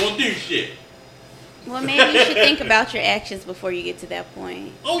said he ain't gonna do shit. well, maybe you should think about your actions before you get to that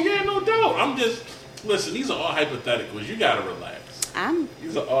point. Oh yeah, no doubt. I'm just listen. These are all hypotheticals. You gotta relax.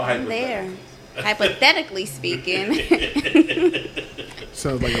 These are all I'm hypotheticals. there. Hypothetically speaking.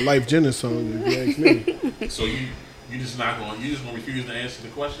 Sounds like a Life Jenner song, if you ask me. So you just gonna refuse to answer the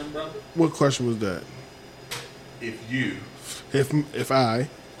question, brother? What question was that? If you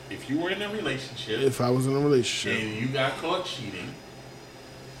If you were in a relationship I was in a relationship, and you got caught cheating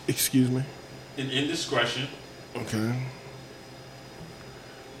excuse me. in indiscretion, Okay.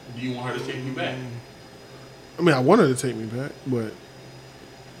 do you want her to take you back? I mean, I want her to take me back, but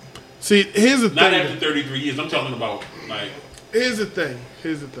see, here's the Not thing. after 33 years. I'm talking about like Here's the thing.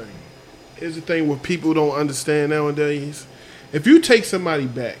 What people don't understand nowadays. If you take somebody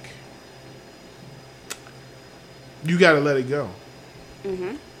back, you got to let it go.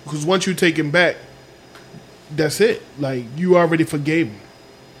 Mm-hmm. Because once you take him back, that's it. Like, you already forgave him.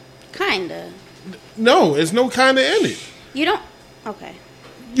 Kinda. No, there's no kind of in it. You don't. Okay.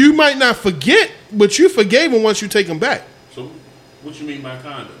 You might not forget, but you forgave him once you take him back. so. What you mean by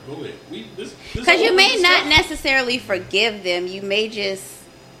conduct? Go ahead. Because you may not necessarily forgive them. You may just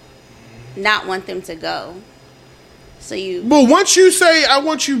not want them to go. So you. But once you say, I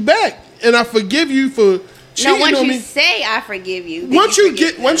want you back, and I forgive you for cheating No, once on you me. say I forgive you. then Once you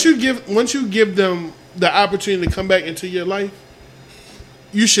forgive them. once you give them the opportunity to come back into your life,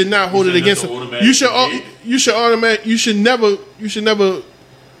 you should not hold it saying against that's them. an You should automatic you should never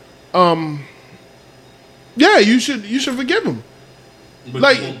yeah, you should forgive them.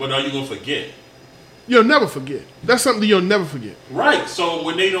 But, but are you gonna forget? You'll never forget. That's something you'll never forget. Right. So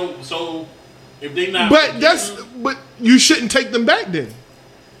when they don't, if they not, But you shouldn't take them back then.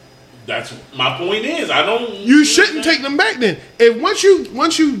 That's my point. I don't. You shouldn't take them back then. If once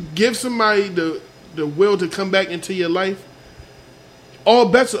you give somebody the will to come back into your life, all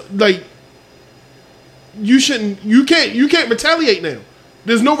bets are, like you can't retaliate now.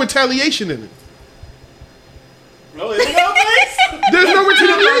 There's no retaliation in it. Really? There's no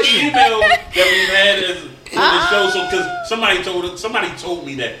retaliation. Email that we've had is on the show. So because somebody told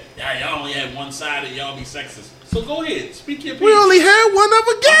me that y'all only had one side and y'all be sexist. So go ahead, speak your piece. We only had one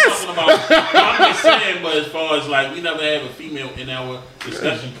other guest. I'm just saying, but as far as like we never have a female in our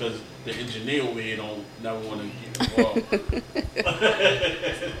discussion because the engineer over here don't never want to get involved.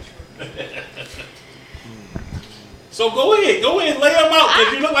 So go ahead, lay him out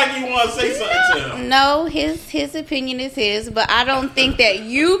because you look like you want to say something to him. No, his opinion is his, but I don't think that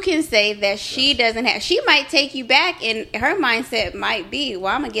you can say that she doesn't have. She might take you back, and her mindset might be,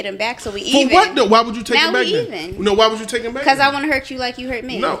 "Well, I'm gonna get him back, so we even." For what though? Why would you take Now him back we then? even. No, why would you take him back? Because I then? want to hurt you like you hurt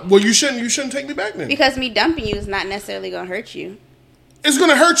me. No, well you shouldn't take me back then. Because me dumping you is not necessarily gonna hurt you. It's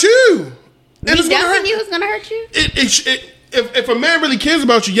gonna hurt you. Me dumping you is gonna hurt you. If a man really cares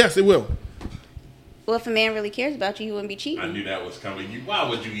about you, yes, it will. Well, if a man really cares about you, he wouldn't be cheating. I knew that was coming. Why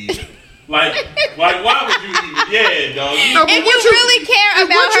would you even? Why would you even? Yeah, dog. No, if you really care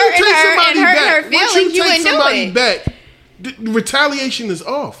about her and her feelings, you wouldn't do it. Back, retaliation is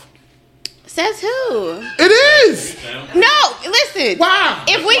off. Says who? It is. No, listen. Wow.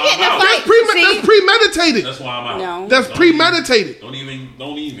 If we get in a fight, that's premeditated. That's why I'm out. No. That's premeditated. Don't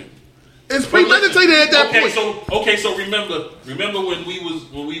even. It's premeditated at that point. So remember when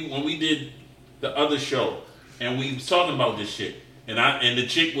we did the other show and we was talking about this shit and the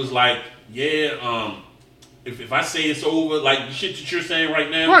chick was like, yeah, if I say it's over, like the shit that you're saying right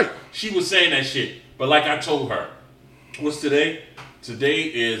now, right? She was saying that shit, but like I told her, what's today? Today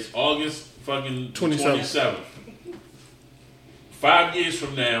is August fucking 27th. 5 years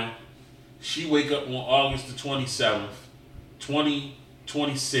from now, she wake up on August the 27th,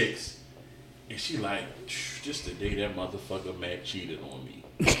 2026, and she like, just the day that motherfucker Mac cheated on me.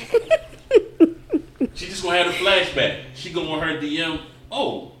 She just gonna have a flashback. She go on her DM,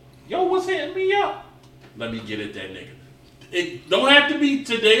 oh, yo, what's hitting me up? Let me get at that nigga. It don't have to be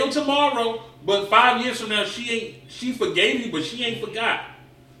today or tomorrow, but 5 years from now, she forgave you, but she ain't forgot.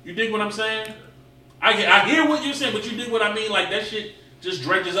 You dig what I'm saying? I hear what you're saying, but you dig what I mean? Like, that shit just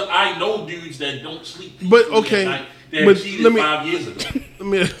dredges up. I know dudes that don't sleep. But, okay. That cheated 5 years ago.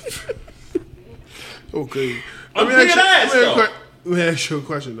 Okay. Let me ask you a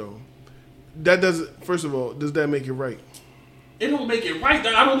question, though. That doesn't, first of all, does that make it right? It don't make it right.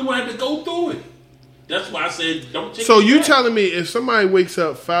 I don't even have to go through it. That's why I said don't take it. So you telling me if somebody wakes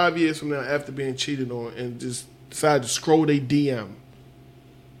up 5 years from now after being cheated on and just decide to scroll their DM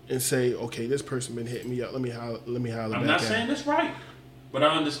and say, okay, this person been hitting me up, let me holler back. I'm not saying that's right, but I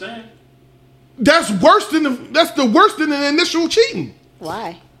understand. That's the worst than the initial cheating.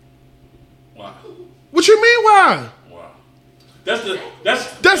 Why? What you mean why? Wow. That's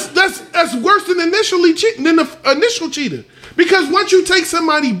worse than the initial cheater. Because once you take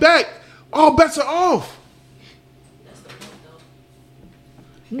somebody back, all bets are off. That's the point,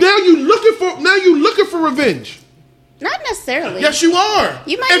 though. Now you looking for revenge. Not necessarily. Yes, you are.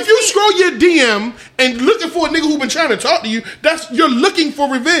 If you scroll your DM and looking for a nigga who been trying to talk to you, you're looking for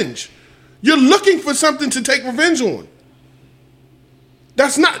revenge. You're looking for something to take revenge on.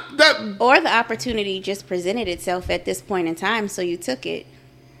 That's not that. Or the opportunity just presented itself at this point in time, so you took it.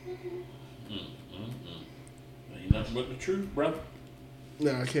 Ain't nothing but the truth, brother.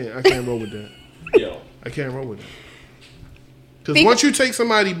 No, I can't roll with that. Yo, I can't roll with that. Because once you take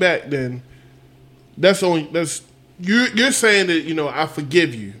somebody back, then you're saying that I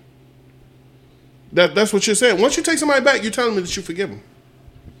forgive you. That's what you're saying. Once you take somebody back, you're telling me that you forgive them.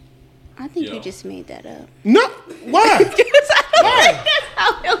 I think you just made that up. No, why? Why?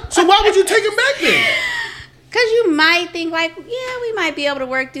 So why would you take him back then? Because you might think like, yeah, we might be able to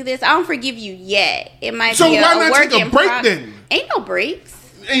work through this. I don't forgive you yet. It might so be a why not work take a break then? Ain't no breaks.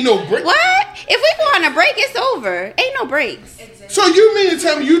 Ain't no break. What? If we go on a break, it's over. Ain't no breaks. Exactly. So you mean to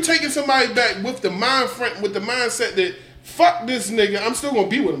tell me you taking somebody back with the mindset that fuck this nigga? I'm still gonna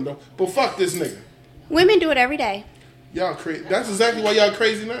be with him though, but fuck this nigga. Women do it every day. Y'all crazy. That's exactly why y'all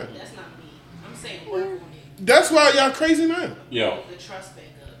crazy now. That's not me. I'm saying work on it. That's why y'all crazy now. Yo. The trust back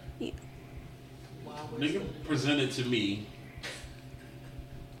up. Yeah. Nigga presented to me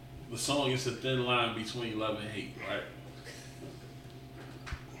the song is a thin line between love and hate, right?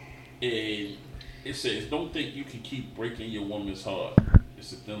 And it says, don't think you can keep breaking your woman's heart.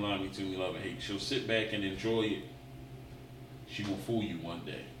 It's a thin line between love and hate. She'll sit back and enjoy it. She will fool you one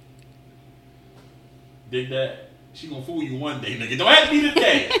day. Dig that? She gonna fool you one day, nigga. Don't have to be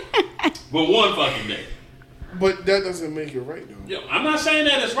today, but one fucking day. But that doesn't make it right, though. Yo, I'm not saying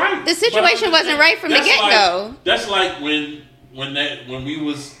that it's right. The situation wasn't right from the get-go. That's like when we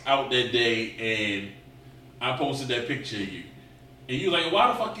was out that day and I posted that picture of you. And you like, why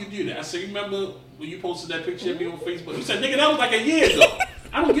the fuck you do that? I said, remember when you posted that picture of me on Facebook? You said, nigga, that was like a year ago.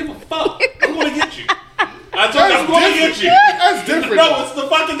 I don't give a fuck. I'm going to get you. I told you I'm going to get you. That's different. No, it's the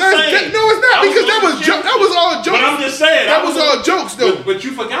fucking same. No, it's not, because that was all jokes. But I'm just saying. That was all jokes, though. But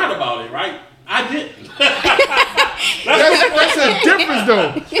you forgot about it, right? I didn't. That's a difference,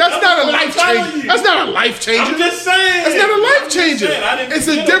 though. That's not a life changer. That's not a life changer. I'm just saying. That's not a life changer. It's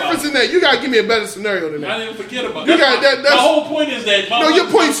a difference in that. You gotta give me a better scenario than that. I didn't forget about it. The whole point is that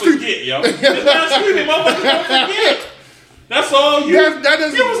your point's don't forget, yo. It's not stupid. Motherfuckers don't forget. That's all you. That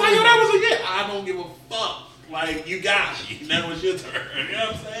doesn't. You was like, yo, that was a year. I don't give a fuck. Like, you got me. That was your turn. You know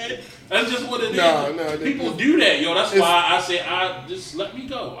what I'm saying? That's just what it is. No. People do that, yo. That's why I say, just let me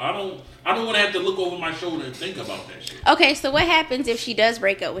go. I don't want to have to look over my shoulder and think about that shit. Okay, so what happens if she does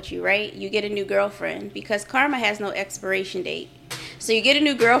break up with you, right? You get a new girlfriend because karma has no expiration date. So you get a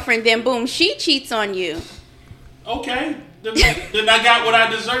new girlfriend, then boom, she cheats on you. Okay, then I got what I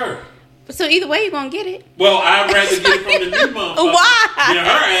deserve. So either way, you're gonna get it. Well, I'd rather get it from the new motherfucker Why? than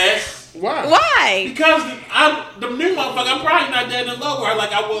her ass. Why? Why? Because the new motherfucker, I'm probably not that in love with her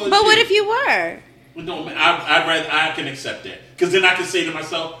like I was. But what if you were? No, I'd rather, I can accept that. Because then I can say to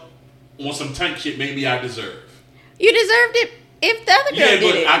myself, on some tank shit, maybe I deserve. You deserved it if the other girl Yeah, did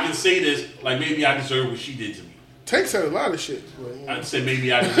but it. I can say this, like maybe I deserve what she did to me. Tank said a lot of shit. I'd say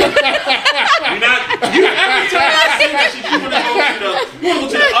maybe I deserve it. You every time I say that shit, you want to go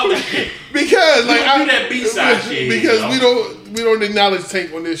to the other shit. Because like do that B-side shit. Because you know? we don't acknowledge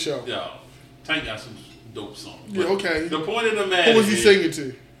Tank on this show. Yo, Tank got some dope songs. Yeah, okay. The point of the matter Who was he is, singing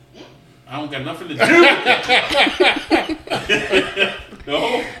to? I don't got nothing to do with that.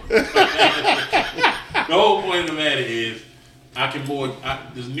 The whole point of the matter is,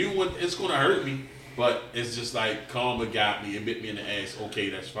 this new one, it's going to hurt me, but it's just like karma got me, it bit me in the ass. Okay,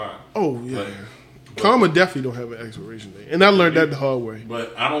 that's fine. Oh yeah. But Karma definitely don't have an expiration date, and I learned that the hard way.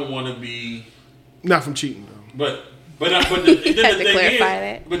 But I don't want to be. Not from cheating though. But then the thing is,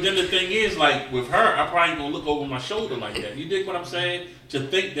 that. but then the thing is, like with her, I probably ain't gonna look over my shoulder like that. You dig what I'm saying? To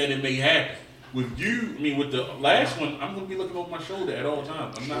think that it may happen. With you, I mean, with the last one, I'm gonna be looking over my shoulder at all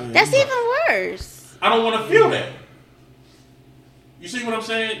times. I'm not. That's even worse. I don't want to feel that. You see what I'm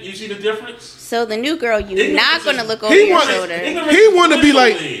saying? You see the difference? So the new girl, you're Ignorance not is- going to look over He your want- shoulder. He want to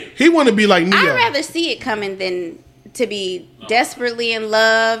be like Neo. I'd rather see it coming than to be desperately in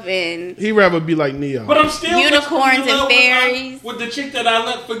love and He'd rather be like Neo. But I'm still Unicorns in love and fairies. with the chick that I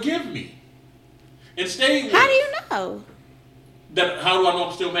let forgive me and stay with. how do you know? How do I know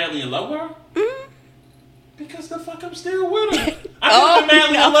I'm still madly in love with her? Mm-hmm. Because the fuck I'm still with her. I could be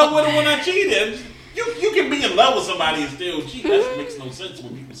madly in love with her when I cheated. You can be in love with somebody and still cheat. That makes no sense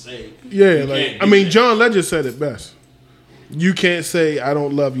when people say. Yeah, like I mean, John Legend said it best. You can't say I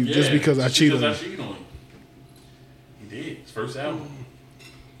don't love you just because I cheated on you. He did. His first album.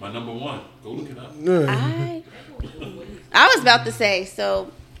 My number one. Go look it up. Yeah. I was about to say, so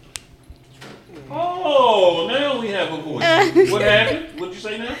Oh, now we have a voice. What happened? What'd you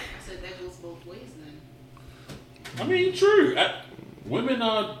say now? I said that goes both ways then. I mean, true. Women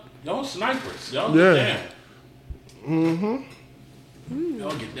are y'all snipers. Y'all Yeah. get down.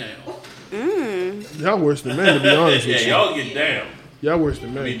 Y'all get down. Y'all worse than men, to be honest Yeah, with you. y'all get down. Y'all worse than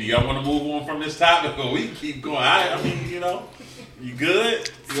I mean, men. do y'all want to move on from this topic, or we can keep going? I mean, you know, you good?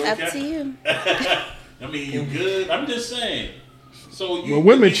 You up to you. I mean, you good? I'm just saying. So you, When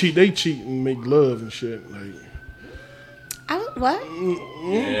women cheat, they cheat and make love and shit. Like, What?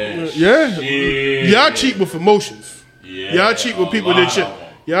 yeah, Shit. y'all cheat with emotions. Yeah, Y'all cheat with people that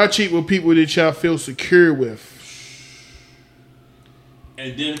y'all cheat with people that y'all feel secure with.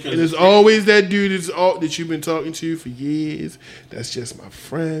 And then And there's always that dude that you've been talking to for years. That's just my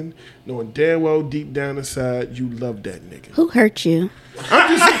friend, knowing damn well deep down inside you love that nigga. Who hurt you?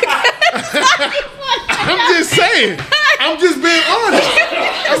 I'm just saying. I'm just being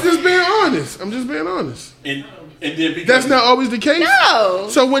honest. and then because That's not always the case. No.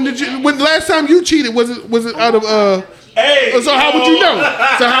 So when last time you cheated, was it out of Hey, so how would you know?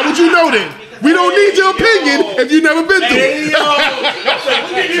 So how would you know then? We don't need your opinion if you've never been through Hey, it. yo, look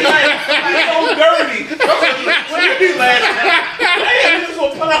at you like so dirty. What you do last time? Hey, this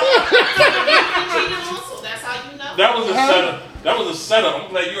will put out. Cheating also, that's how you know. That was a setup. That was a setup. I'm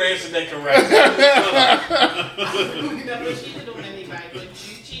glad you answered that correctly. You never cheated on anybody, but you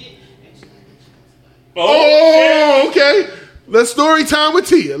cheated. And she Oh, okay. Let's story time with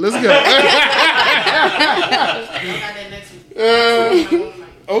Tia. Let's go. got that next week.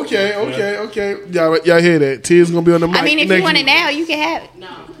 Okay. Y'all hear that? Tia's gonna be on the mic. I mean, if next you want it week. now, you can have it. No.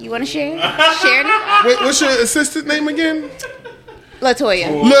 You want to share it? Share it? Wait, what's your assistant name again? Latoya.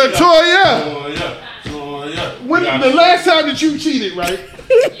 Latoya. Oh yeah. When the last time that you cheated, right?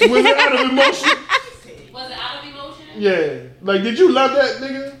 Was it out of emotion? Was it out of emotion? Yeah. Like, did you love that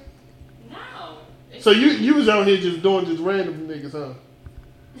nigga? No. So you was out here just doing just random niggas, huh?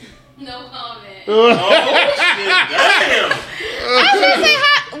 No comment. Oh shit! Damn. I was gonna say,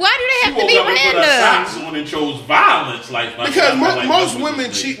 why do they have to be She woke up and put her random? socks on and chose violence. Like Because like most that was women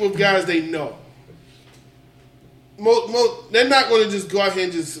the cheat with guys they know. They're not going to just go out here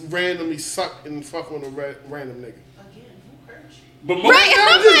and just randomly suck and fuck on a random nigga. Again, who hurt you? But most Right.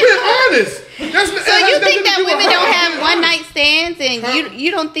 I'm just being honest. So you think that women don't have one night stands, and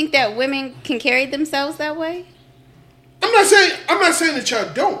you don't think that women can carry themselves that way? I'm not saying that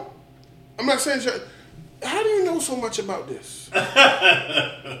y'all don't. I'm not saying y'all. how do you know so much about this?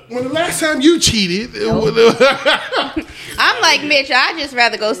 When the last time you cheated, I'm like Mitch. I just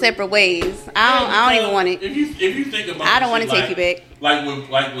rather go separate ways. I don't even want it. If you think about, I don't want to take you back. Like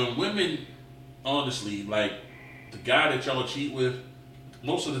when women, honestly, like the guy that y'all cheat with,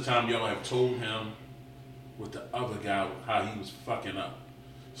 most of the time y'all have told him with the other guy how he was fucking up.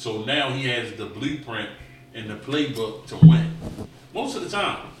 So now he has the blueprint and the playbook to win. Most of the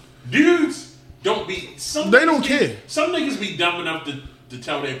time, dudes don't be. They don't care. Some niggas be dumb enough to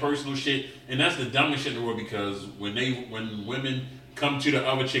tell their personal shit, and that's the dumbest shit in the world because when women come to the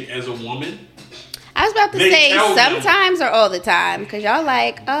other chick as a woman, I was about to they say tell them. sometimes or all the time because y'all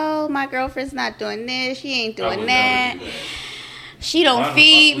like, oh, my girlfriend's not doing this, she ain't I would doing never that. do that. She don't Why the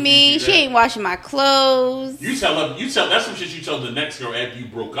feed fuck would me. you do She that? ain't washing my clothes. You tell that's some shit you tell the next girl after you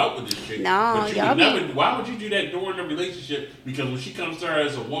broke up with this chick. No, But you y'all would be- never. Why would you do that during the relationship? Because when she comes to her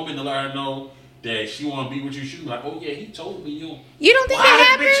as a woman to let her know that she want to be with you, she be like, "Oh yeah, he told me you." You don't think Why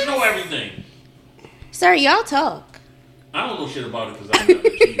that this bitch happens? know everything? Sir, y'all talk. I don't know shit about it because I've never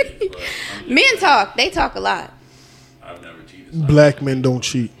cheated. But I'm just Men saying, talk. They talk a lot. I've never cheated. So black men don't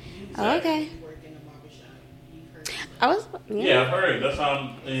cheat. Oh, okay. Work in the barbershop. You've heard that. I was. Yeah, I've heard. That's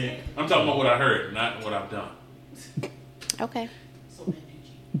how I'm talking about what I heard, not what I've done. Okay. So men do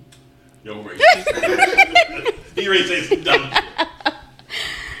cheat. Yo, Ray. He Ray say some dumb shit.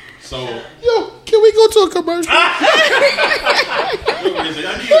 So. Yo, can we go to a commercial? Yo, Ray say,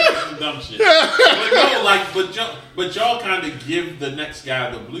 I need to do some dumb shit. But no, but y'all kind of give the next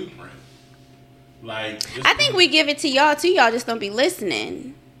guy the blueprint. Like, I think we give it to y'all too. Y'all just don't be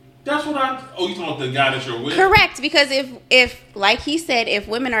listening. That's what I. Oh, you talking about the guy that you're with? Correct, because if like he said, if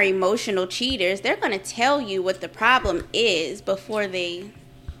women are emotional cheaters, they're gonna tell you what the problem is before they.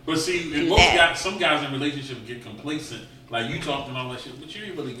 But see, in most guys, some guys in relationships get complacent. Like you talking all that shit, but you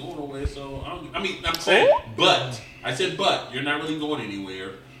ain't really going nowhere. So I'm saying, but I said, but you're not really going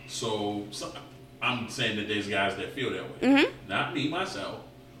anywhere. So I'm saying that there's guys that feel that way. Mm-hmm. Not me myself,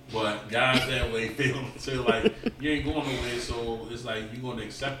 but guys that way feel like you ain't going nowhere. So it's like you're going to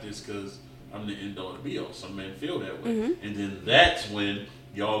accept this because I'm the end all to be all. Some men feel that way, Mm-hmm. and then that's when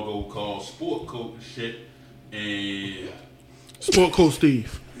y'all go call sport coach shit and. Sport Coach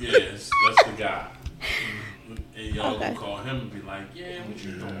Steve. Yes, that's the guy. And y'all Okay. will call him and be like, yeah, what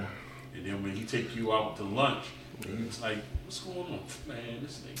you doing? And then when he take you out to lunch, and he's like, what's going on? Man,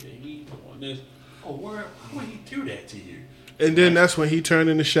 this nigga, he doing this. Oh, why would he do that to you? And then that's when he turned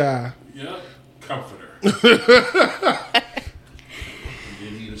into shy. Yeah, comforter. And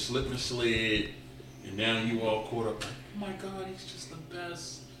then he was slip and slid, and now you all caught up like, oh my God, he's just the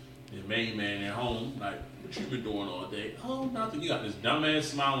best. And main man at home, like, what you been doing all day? Oh, nothing. You got this dumbass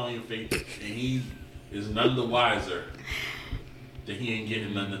smile on your face, and he is none the wiser that he ain't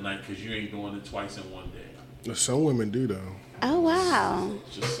getting none tonight because you ain't doing it twice in one day. Some women do though. Oh wow.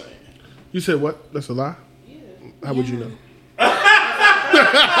 Just saying. You said what? That's a lie? Yeah. How would you know?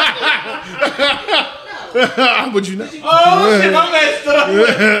 How would you know? Oh shit, I'm messed up.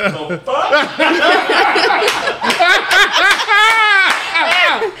 So fuck.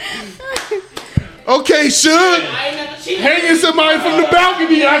 Okay, Suge. I ain't never cheated. Hanging somebody from the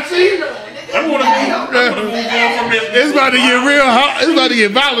balcony, I see. I'm gonna move on from this. It's about to get real hot. It's about to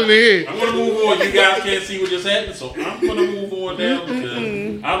get violent in here. I'm gonna move on. You guys can't see what just happened, so I'm gonna move on now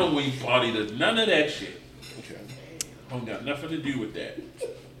because I don't want party to none of that shit. I don't got nothing to do with that.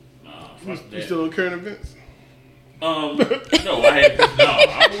 Nah, fuck You that. still on current events? No, I'm moving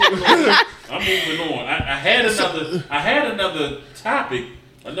on. I had another topic,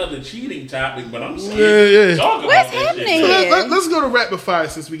 another cheating topic, but I'm saying Yeah. talk about What's that happening shit. here? Let's go to rapid fire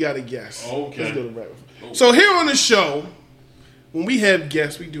since we got a guest. Okay. Let's go to rapid fire. So here on the show, when we have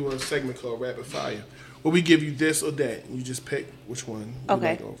guests, we do a segment called Rapid Fire, where we give you this or that, and you just pick which one. You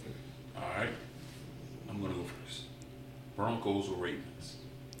Okay. like over. All right, I'm gonna go first. Broncos or Ravens?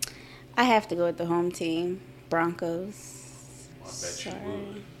 I have to go with the home team, Broncos. I bet Sorry. you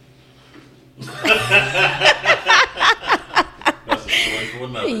would. That's a story for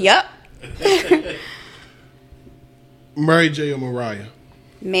another. Yup. Mary J. or Mariah?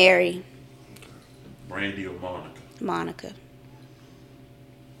 Mary, Brandy or Monica? Monica.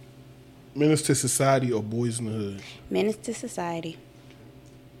 Menace to Society or Boys in the Hood? Menace to Society.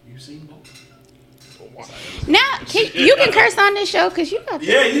 You seen both? Now, you can curse on this show because you got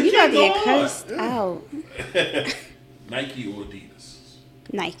Yeah, you got can to get go on. cursed out. Nike or Adidas?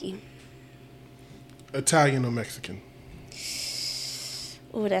 Nike. Italian or Mexican?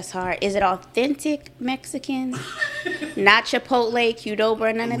 Oh, that's hard. Is it authentic Mexican? Not Chipotle,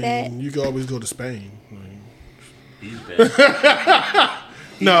 Qdoba, none of that? You can always go to Spain. He's bad.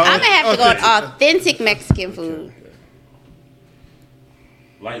 No, I'm gonna have to go with authentic. authentic Mexican food.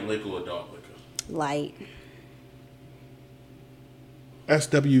 Light liquor or dark liquor? Light.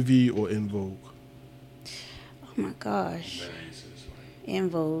 SWV or In Vogue? Oh my gosh. That answer is like, In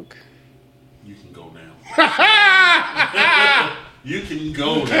Vogue. you can go now. You can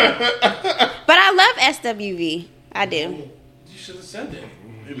go now. But I love SWV. I do. You should have said that.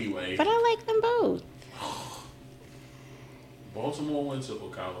 Anyway, But I like them both. Baltimore winter or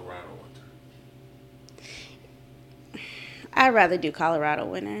Colorado winter? I'd rather do Colorado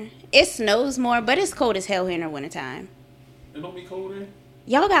winter. It snows more, but it's cold as hell here in the wintertime. It don't be cold there?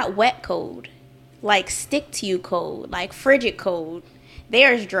 Y'all got wet cold. Like stick to you cold. Like frigid cold.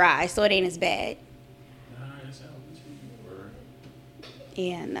 Theirs dry, so it ain't as bad. Nah, it's altitude. Word.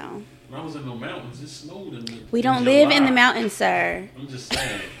 Yeah, no. When I was in the mountains, it snowed in the We don't in live in the July. mountains, sir. I'm just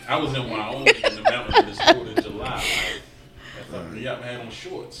saying. I was in Wyoming in the mountains and it snowed in July. Like, that fucked me up. I had on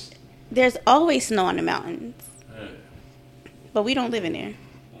shorts. There's always snow on the mountains. Yeah. But we don't live in there.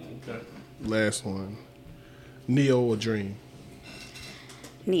 Okay. Last one. Neo or Dream?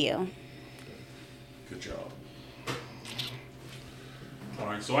 Neo. Good job. All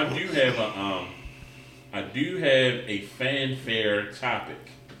right, so I do have a fanfare topic,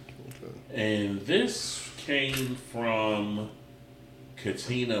 and this came from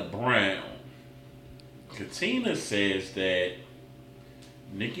Katina Brown. Katina says that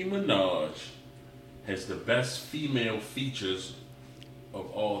Nicki Minaj has the best female features of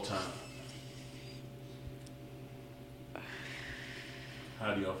all time.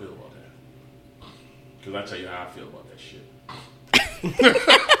 How do y'all feel about that? Because I tell you how I feel about that shit.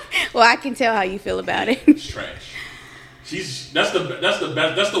 Well, I can tell how you feel about it. It's trash. That's the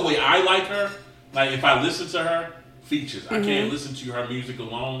best. That's the way I like her. Like if I listen to her features, I can't listen to her music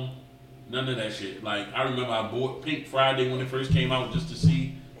alone. None of that shit. Like I remember I bought Pink Friday when it first came out just to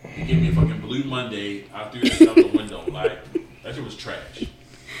see. It gave me a fucking Blue Monday. I threw that shit out the window. Like that shit was trash.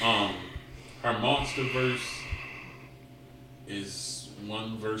 Her monster verse is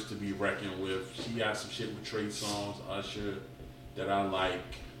one verse to be reckoned with. She got some shit with Trey Songz, Usher that I like,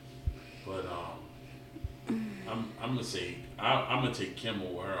 but I'm gonna say I'm gonna take Kim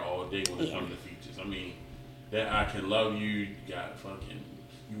over her all day when it comes to features. I mean, that I Can Love You, you got fucking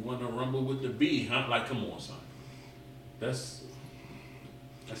You Wanna Rumble with the B, huh? Like, come on, son. That's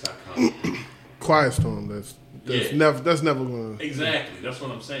iconic. Quiet Storm. That's Yeah. never gonna. Exactly. That's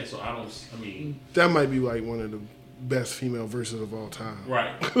what I'm saying. So I mean, That might be like one of the best female verses of all time.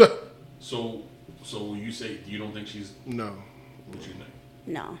 right. So you say you don't think she's? No. What you think?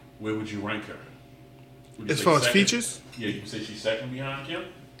 No. Where would you rank her? Would you As say far as second? features, Yeah, you say she's second behind Kim,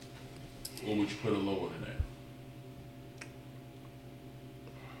 or would you put her lower than that?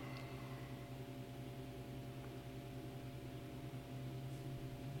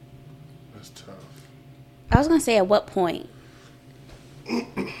 that's tough. I was gonna say at what point?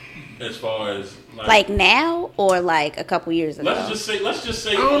 As far as Like now or like a couple years ago? let's just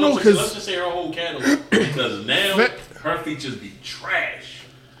say I don't know, 'cause- let's just say her whole catalog because now Fa- her features be trash.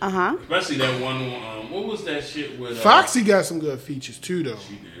 Uh-huh. Especially that one. What was that shit with Foxy got some good features too, though.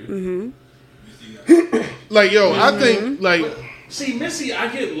 She did. Mm-hmm. Like yo, I think like See, Missy, I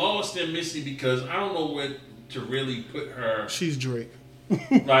get lost in Missy because I don't know where to really put her. she's Drake.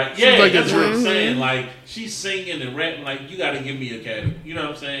 Like, yeah, like a that's what I'm Drake. saying. Like, she's singing and rapping. Like, you got to give me a category. You know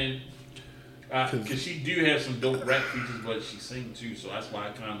what I'm saying? Because she do have some dope rap features, but she sing too. So that's why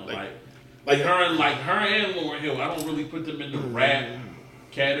I kind of like her and Lauryn Hill. I don't really put them in the rap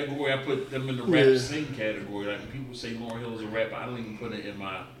category. I put them in the rap Yeah. sing category. Like when people say Lauryn Hill is a rapper, I don't even put it in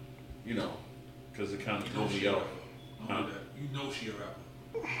my, because it kind of throws me off. Huh? You know she a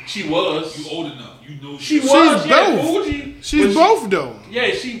rapper. She was. You old enough. You know She she was. She's Yeah, both. Fuji. She's But both though.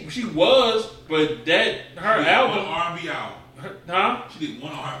 Yeah, she was, but that her One album, R&B album. huh? She did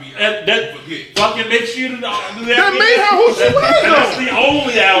one R&B album. That Forget. fucking makes you do that. made her who she was, That's though. the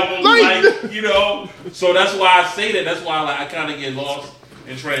only album, Like- So that's why I say that. That's why I kind of get lost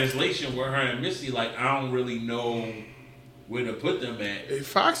in translation with her and Missy. Like I don't really know where to put them at. Hey,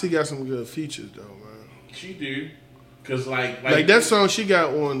 Foxy got some good features though, man. She do, cause like That song she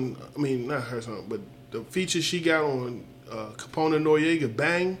got on. I mean, not her song, but the features she got on Capone and Noriega,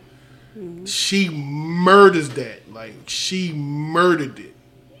 Bang. She murders that. Like she murdered it.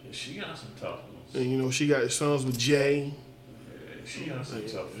 She got some tough ones. And she got songs with Jay. Yeah, she got some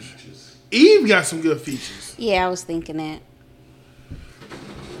tough features. Eve got some good features. Yeah, I was thinking that.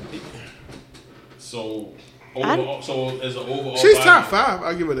 So overall, so as an overall, She's body- top 5.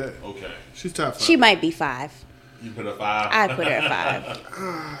 I'll give her that. Okay, She's top 5. She might be 5. you put a 5. I put her at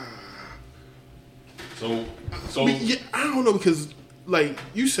 5. So I mean, yeah, I don't know because like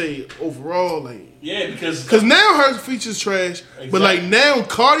you say overall, like Yeah, because because now her features trash, but like now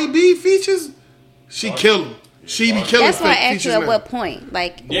Cardi B features, she kill them. She be killing. That's why I fake asked you features at now. what point.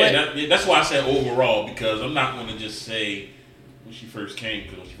 Like, yeah, what, that's why I said overall, because I'm not going to just say when she first came,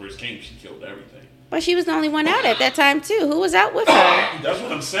 because when she first came, she killed everything. but she was the only one out at that time too. Who was out with her? That's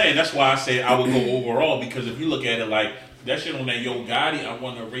what I'm saying. That's why I said I would go overall, because if you look at it like that shit on that Yo Gotti, I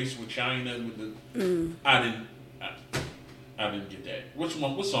won a race with China with the. I didn't get that. Which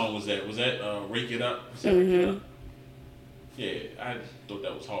one? What song was that? Was that Rake It Up? Was that Rake It Up? Yeah, I thought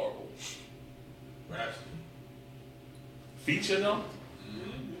that was horrible. Rhapsody. Feature though?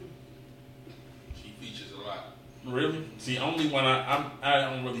 She features a lot. Really? See, only when I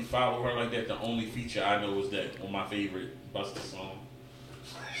don't really follow her like that. The only feature I know is that on my favorite Busta song.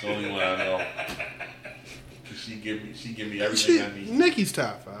 It's the only one I know. 'Cause she give me everything I need. Nicki's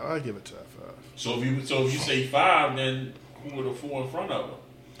top 5. I give it top 5. So if you say 5, then who were the 4 in front of her?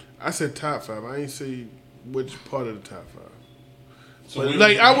 I said top 5. I ain't say which part of the top 5. So But we-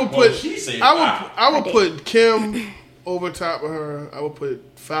 like I would well, put, she said I 5. would put Kim over top of her. I would put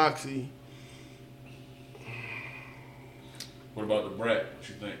Foxy. What about the Brat? What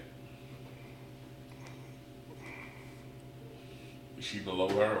you think? Is she below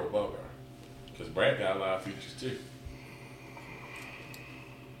her or above her? Because Brat got a lot of features too.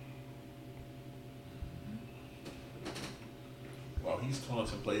 While he's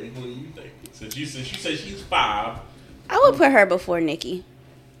contemplating, what do you think? Since you said she's 5, I would put her before Nicki.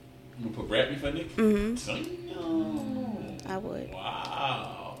 you would put Brat before Nicki? I would.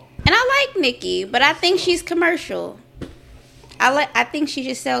 Wow. And I like Nicki, but I think she's commercial. I think she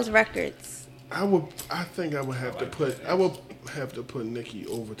just sells records. I think I would have to put Nicki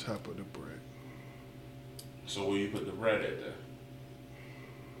over top of the Brat. So where you put the Brat at there?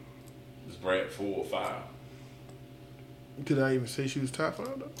 Is Brat 4 or 5? Did I even say she was top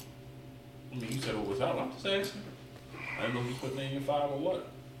 5 though? I mean, you said what was out. I'm just asking. I didn't know you put in your 5 or what.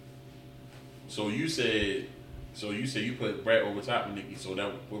 So you said you put Brat over top of Nicki. So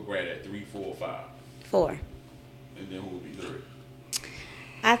that put Brat at 3, 4, or 5, 4. and then who would be 3?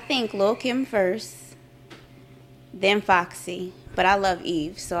 I think Lil' Kim first, then Foxy. But I love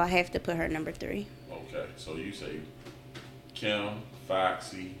Eve, so I have to put her number 3. Okay, so you say Kim,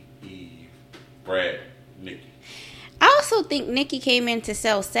 Foxy, Eve, Brat, Nicki. I also think Nicki came in to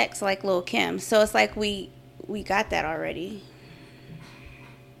sell sex like Lil' Kim, so it's like we got that already.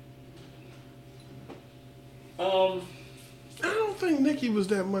 I don't think Nicki was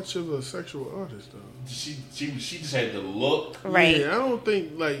that much of a sexual artist though. She just had the look. Right. Yeah, I don't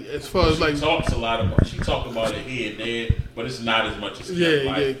think like as far as like She talks a lot about. She talk about it here and there, but it's not as much as Kim.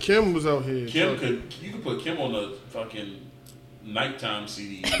 yeah. Kim was out here. Kim talking. you could put Kim on a fucking nighttime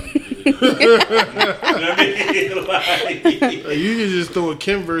CD. You know what I mean? Like, Like, you can just throw a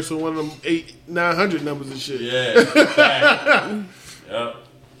Kim verse on one of them 900 numbers and shit. yeah, exactly. Yep.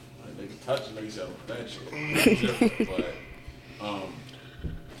 They can touch and make yourself that shit. But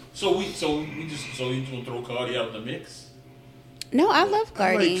so you just gonna throw Cardi out in the mix? No, I love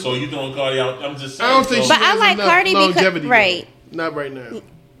Cardi. So you throwing Cardi out? I'm just saying. I don't think But she I has like enough Cardi because- longevity, right. though. Not right now.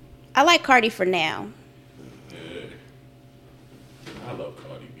 I like Cardi for now. Yeah. I love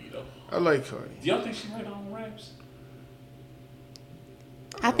Cardi B though. I like Cardi. Do y'all think she write her own raps?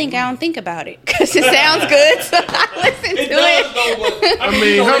 I think I don't think about it because it sounds good, so I listen to It does it. though, but I mean,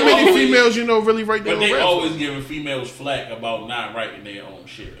 you know, how they many always- females you know really write their But own they raps? always giving females flack about not writing their own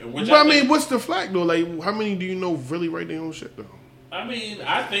shit. Which But I think- mean, what's the flack though? Like, how many do you know really write their own shit though?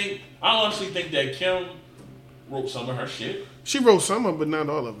 I honestly think that Kim wrote some of her shit. She wrote some of it, but not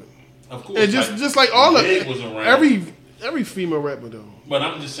all of it. Of course, And just like all of Big it, was around. every female rapper though. But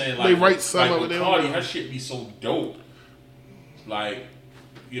I'm just saying, like, They write some like of with it, they Cardi, don't- her shit be so dope. Like,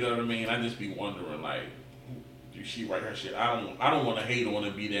 you know what I mean? I just be wondering, like, do she write her shit? I don't want to hate on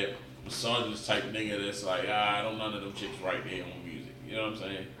and be that misogynist type nigga that's like, I don't none of them chicks write their own music. You know what I'm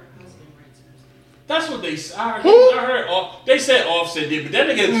saying? Her husband writes hers. That's what they said. I Who? heard. They said Offset did, but that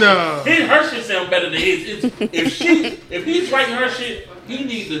nigga, Nah. her shit sound better than his. If he's writing her shit, he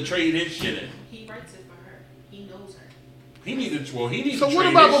needs to trade his shit in. He writes it for her. He knows her. He needs to. Well, he needs So to what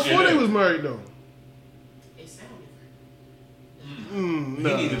trade about his before shit they in. was married though? It sound He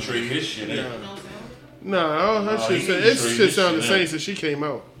Nah. need to trade his shit in. different. It don't sound different. Nah, all her No, shit he sound, needs to it trade shit his sound the shit same in. since she came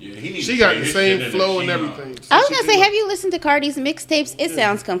out. Yeah, he needs She to got trade the his same shit in flow and she- everything. I was She gonna say, have you listened to Cardi's mixtapes? It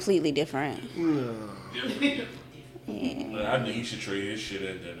sounds completely different. No. I think he should trade his shit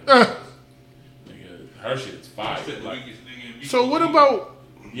in. Then. Uh, Nigga, her shit is fire. I said the Like, weakest nigga in music. so what about?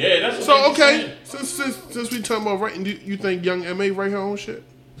 yeah, that's what So they be okay, saying. since we talking about writing, do you think Young M.A. write her own shit?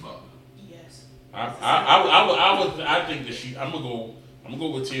 Fuck. Yes. I think that she. I'm gonna go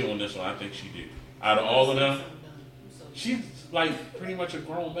with Tia on this one. I think she did. Out of all of them, she's like pretty much a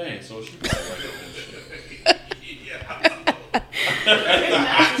grown man, so she probably like that shit.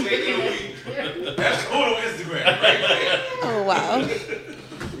 That's cool on Instagram, right? Oh wow.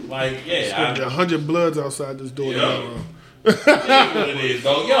 Like, yeah, 100 bloods outside this door. Yeah. it is what it is,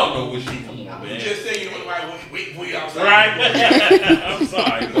 though. Y'all know what she. Come on, You man. just say you want to wait for you outside. Right? I'm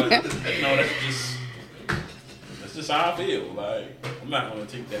sorry, but that's just how I feel. Like, I'm not gonna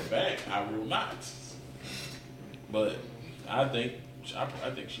take that back. I will not. But I think she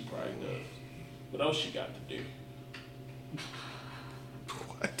probably does. What else she got to do?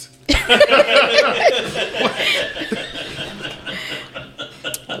 What?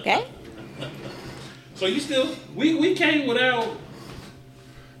 Okay. So you still we came without.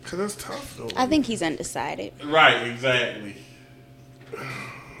 Cause that's tough though. I think he's undecided. Right, exactly.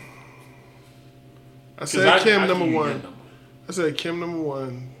 I said Kim number give you one. that number. I said Kim number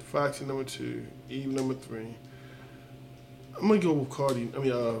 1, Foxy number 2, Eve number 3. I'm gonna go with Cardi.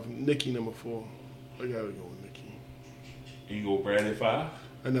 Nicki number 4. I gotta go with Nicki. And you go Brad at 5?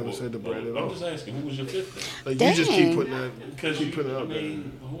 I never said the Brad at all. I'm just asking, who was your 5th? Like you just keep Dang. putting that. Because Keep putting it out I there.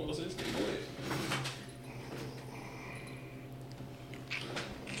 mean, who else is there? Go ahead.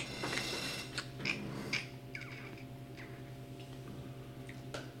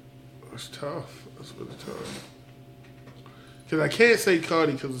 It's tough. That's really tough. Cause I can't say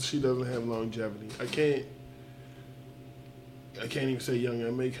Cardi because she doesn't have longevity. I can't even say Young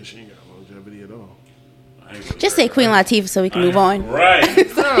M.A. because she ain't got longevity at all. I ain't really Just say heard Queen her. Latifah so we can move on. Right.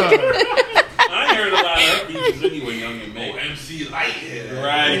 Nah. I ain't heard a lot of her features anyway, Young and Oh, May. MC Lighthead.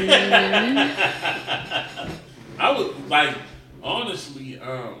 Right. I would like honestly,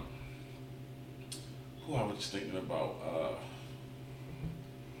 who I was just thinking about,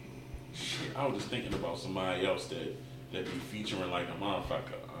 shit, I was just thinking about somebody else that be featuring like a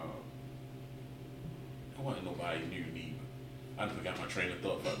motherfucker. It wasn't nobody new neither. I forgot my train of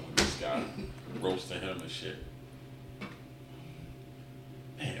thought fucking with this guy roasting him and shit.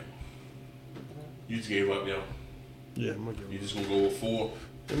 Damn. You just gave up, yo. Yeah, I'm gonna You give just gonna go with 4?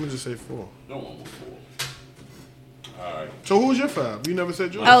 Let me just say 4. Don't want with 4. All right. So who's your 5? You never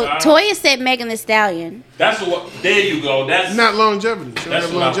said yours. Oh, Toya said Megan Thee Stallion. That's what. There you go. That's Not longevity. She don't That's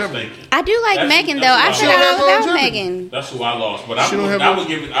have what I was longevity. thinking. I do like That's- Megan though. that's I what I forgot was- all about longevity. Megan. That's who I lost. But She don't have I would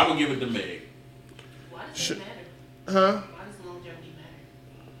give it. I would give it to Meg. Why does Shit. it matter? Huh? Why does longevity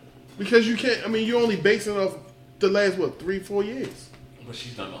matter? Because you can't. I mean, you're only basing it off the last 3-4 years. But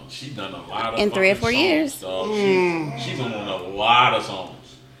she's done a lot of In 3 or fucking 4 songs, years. dog. She's been on a lot of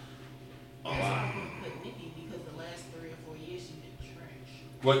songs. A lot. Put Nicki because the last 3 or 4 years she been trash.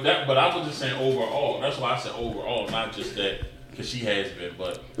 But I was just saying overall. That's why I said overall, not just that because she has been.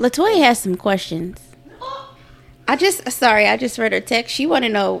 But Latoya has some questions. I just read her text. She want to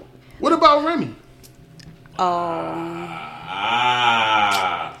know. What about Remy?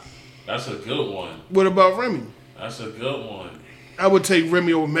 that's a good one. What about Remy? That's a good one. I would take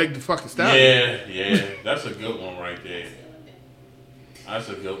Remy over Meg the fucking Stallion. Yeah, that's a good one right there. That's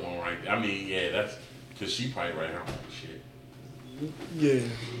a good one right there. I mean, yeah, that's because she probably write her own shit. Yeah.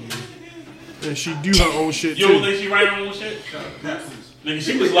 And she do her own shit You don't too. think she write her own shit? Nigga,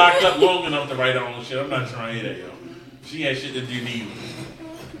 she was locked up long enough to write her own shit. I'm not trying to hear that, yo. She had shit to do neither.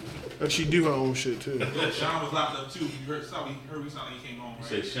 And she do her own shit too. Sean was locked up too. You heard recently he came home, You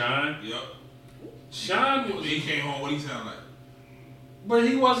right? said Shine? Yep. Shine When was, he came home, what he sound like? but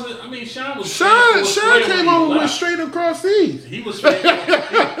he wasn't. I mean, Shine was. Sean Square came when he home and went left. straight across seas. He was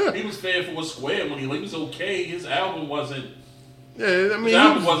fair. He was fair for a square when he was okay. His album wasn't. Yeah, I His mean,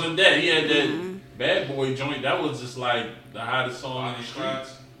 album wasn't that. He had that Bad Boy joint. That was just like the hottest song in the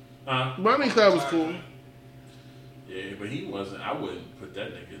streets. Huh? Bonnie Clyde was cool. Yeah, but he wasn't. I wouldn't put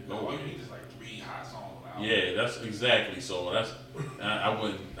that nigga No, nowhere. he just like 3 hot songs. Out. Yeah, that's exactly. So that's I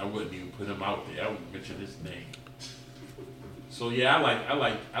wouldn't even put him out there. I wouldn't mention his name. So yeah,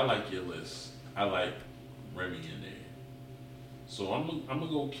 I like your list. I like Remy in there. So I'm gonna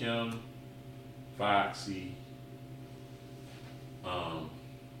go Kim, Foxy.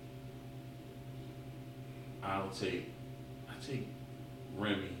 I take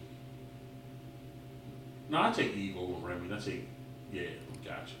Remy. No, I take Eve over Remy.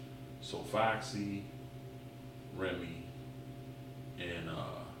 Gotcha. So Foxy, Remy, and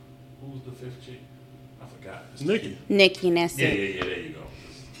who was the 5th chick? I forgot. It's Nicki. Nicki, and that's Yeah, it. there you go.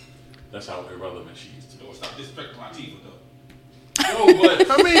 That's how irrelevant she is to Don't stop disrespecting Latifah though. No, but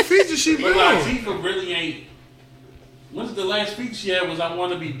How many features she been but on? Latifah really ain't. When's the last feature she had? Was I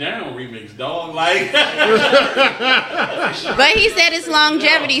Wanna Be Down remix, dog? Like, But he said it's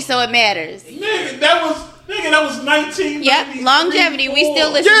longevity, so it matters. nigga, that was 19. Yep, longevity. We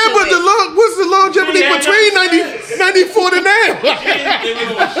still listen Yeah, to but it. what's the longevity Yeah, between 94 to now? They been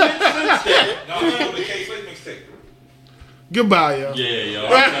doing shit since then. No, I'm doing the K-Slate mixtape. Goodbye, yo. Yeah, yo.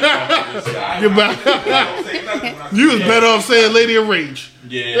 I'm not talking this guy. Goodbye. I don't say nothing when I You was better off saying Lady of Rage.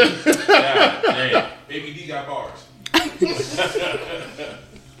 Yeah. God damn. Baby D got bars.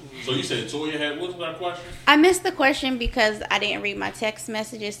 So you said Toya had, what was that question? I missed the question because I didn't read my text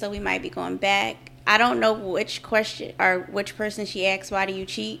messages, so we might be going back. I don't know which question or which person she asked, why do you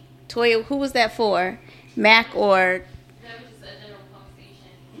cheat? Toya, who was that for? Mac or... That was just a general conversation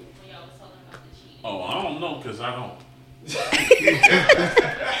when y'all was talking about the cheating. Oh, I don't know, because I don't.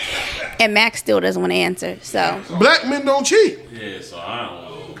 And Mac still doesn't want to answer, so... Black men don't cheat. Yeah, so I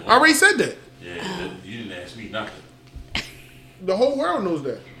don't know. I already said that. Yeah, you didn't ask me nothing. The whole world knows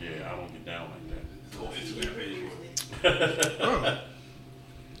that. Yeah, I don't get down like that. Go Instagram page. Oh.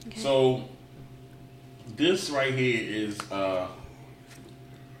 So this right here is the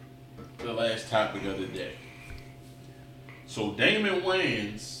last topic of the day. So Damon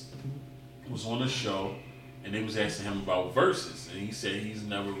Wayans was on the show and they was asking him about verses, and he said he's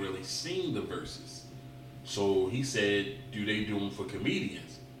never really seen the verses. So he said, do they do them for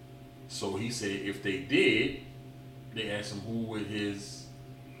comedians? So he said if they did, they asked him who would his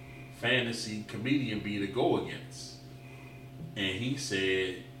fantasy comedian be to go against. And he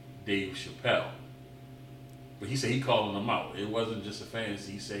said Dave Chappelle. But he said he calling them out. It wasn't just a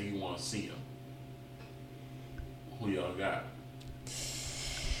fantasy. He said he want to see him. Who y'all got?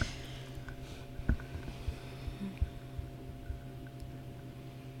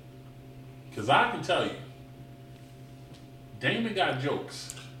 Because I can tell you, Damon got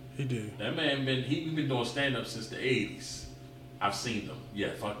jokes. He did. That man he been doing stand up since the 80s. I've seen them.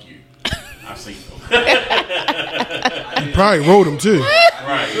 Yeah, fuck you. I've seen them. He probably wrote him too.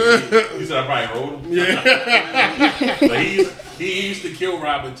 Right. He said I probably wrote him. Yeah. But he used to kill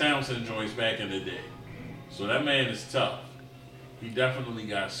Robert Townsend joints back in the day. So that man is tough. He definitely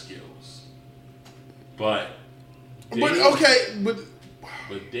got skills. But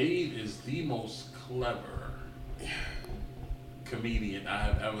Dave is the most clever comedian I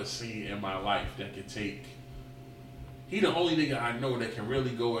have ever seen in my life that can take. He the only nigga I know that can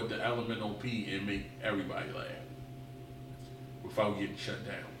really go at the element OP and make everybody laugh without getting shut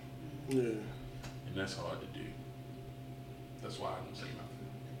down. Yeah. And that's hard to do. That's why I don't say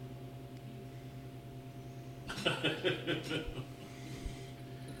nothing.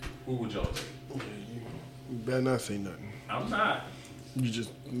 Who would y'all take? You better not say nothing. I'm not. You just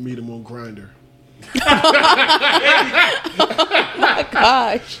meet him on Grindr.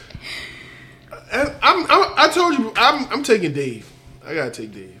 Gosh. I told you I'm taking Dave. I gotta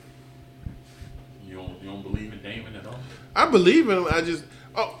take Dave. You don't believe in Damon at all? I believe in him. I just.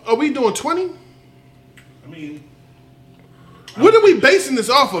 Oh, are we doing 20? I mean, What are we basing this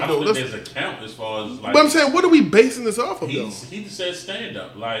off of I though? don't think there's a count as far as like. But I'm saying, what are we basing this off of though? He said stand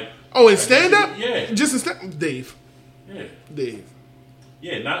up, like. Oh, in stand up? Yeah. Just in stand Dave. Yeah. Dave.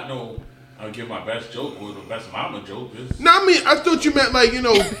 Yeah, not no. I'll give my best joke or the best mama joke. No, I mean, I thought you meant like,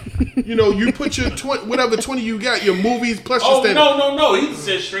 you put your 20, whatever 20 you got, your movies plus your stand up. No. He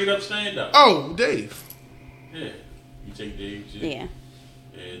said straight up stand up. Oh, Dave. Yeah. You take Dave too? Yeah.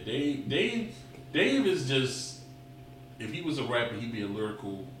 Yeah, Dave is just, if he was a rapper, he'd be a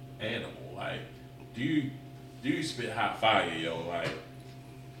lyrical animal. Like, dude spit hot fire, yo. Like,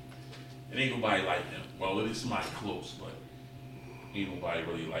 it ain't nobody like him. Well, it is somebody close, but ain't nobody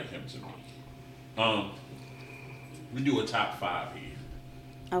really like him to me. We do a top 5 here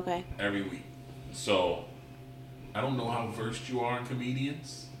Okay. every week. So, I don't know how versed you are in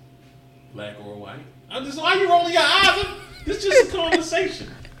comedians, black or white. I'm just, why you rolling your eyes? This is just a conversation.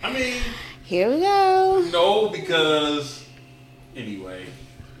 I mean, Here we go. no, because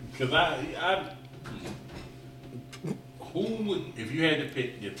I who would, if you had to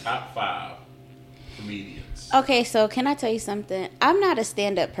pick your top 5 comedians? Okay, so can I tell you something? I'm not a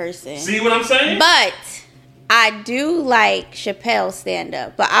stand-up person. See what I'm saying? But I do like Chappelle's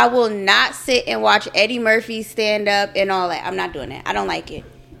stand-up. But I will not sit and watch Eddie Murphy's stand-up and all that. I'm not doing that. I don't like it.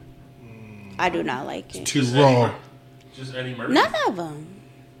 I do not like it. Too Just raw. Just Eddie Murphy. None of them.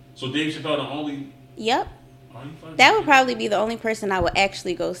 So Dave Chappelle the only. Yep. Oh, you fucking- That would probably be the only person I would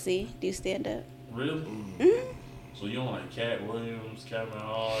actually go see do stand-up. Really? Mm-hmm. So you don't like Cat Williams, Kevin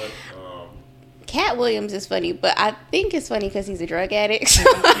Hart? Cat Williams is funny, but I think it's funny because he's a drug addict. So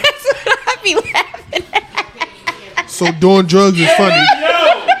that's what I be laughing at. So doing drugs is funny.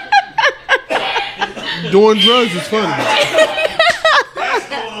 Yo! Doing drugs is funny. That's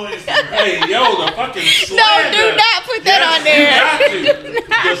going on Instagram. Hey, yo, the fucking slander. No, do not put that on there. You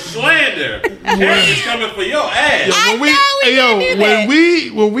got to. The slander. It's coming for your ass. I know we yo, didn't do that.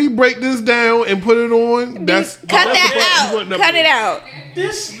 when we break this down and put it on, that's Cut that's that the part you out. putting up Cut there. it out.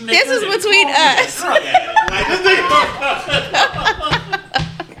 This This is between us. Like, this nigga.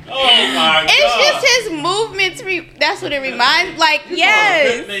 Oh my god. It's just his movements. That's what it reminds. Like,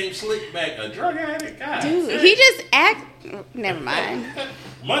 yes. Name Slickback, a drug addict. God, Dude, he just act. Never mind.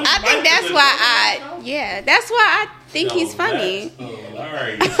 I think that's why that's why I think he's funny.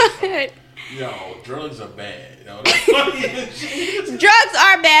 Alright. Yo, drugs are bad. Yo, that's funny as shit. Drugs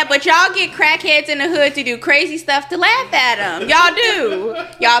are bad, but y'all get crackheads in the hood to do crazy stuff to laugh at them. Y'all do.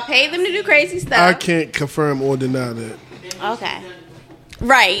 Y'all pay them to do crazy stuff. I can't confirm or deny that. Okay.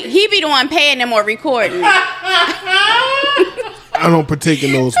 Right. He be the one paying them or recording. I don't partake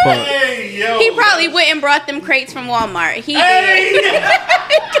in those parts. Hey, yo. He probably went and brought them crates from Walmart. He did.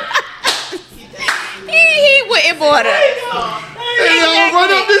 he went and bought them. Hey, yo,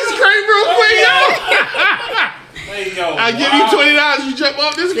 run up this crate real quick, yo. Hey, yo. I give you $20. You jump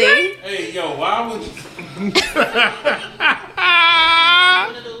off this crate. See? Hey, yo, why would you?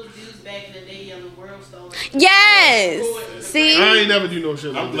 One of those dudes back in the day on the World Star. Yes. I See? ain't never do no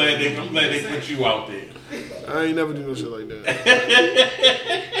shit like I'm that. glad they put you out there. I ain't never do no shit like that.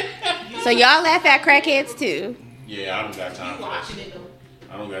 So y'all laugh at crackheads too. Yeah, I don't got time for that Watching shit. it though.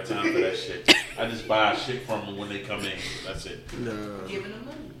 I don't got time for that shit. I just buy shit from them when they come in. That's it. Nah. Giving them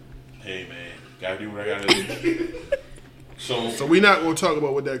money. Hey man, gotta do what I gotta do. So we not gonna talk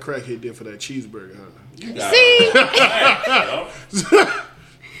about what that crackhead did for that cheeseburger, huh? You got See?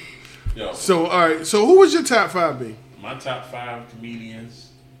 yo, So all right. So who was your top 5 B? my top 5 comedians: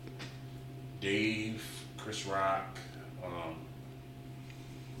 Dave, Chris Rock.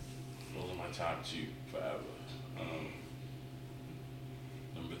 Those are my top 2 forever.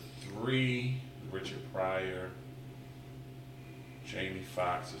 Number 3, Richard Pryor. Jamie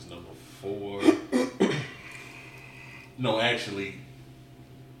Foxx is number 4. No, actually,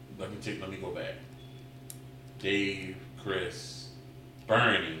 let me go back. Dave, Chris,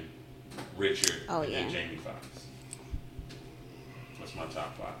 Bernie, Richard, Oh, and then yeah. Jamie Foxx. That's my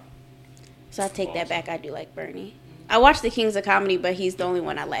top 5. So I take that back. I do like Bernie. I watched The Kings of Comedy, but he's the only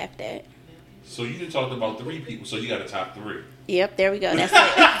one I laughed at. So you just talked about 3 people, so you got a top 3. Yep, there we go. That's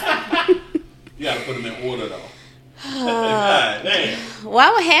it. You got to put them in order, though. God damn. Well,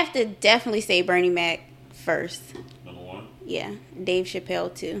 I would have to definitely say Bernie Mac first. Number 1. Yeah, Dave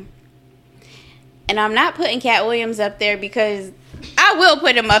Chappelle too. And I'm not putting Cat Williams up there because I will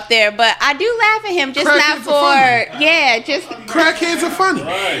put him up there, but I do laugh at him, just Crackheads not are for just Crackheads are funny.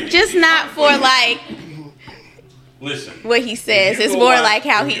 Right. just not for like Listen. what he says. If you It's go more watch- like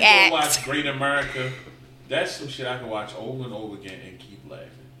how if he you go acts. watch Great America. That's some shit I can watch over and over again and keep laughing.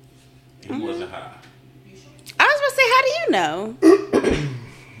 And he wasn't high. I was gonna say, how do you know?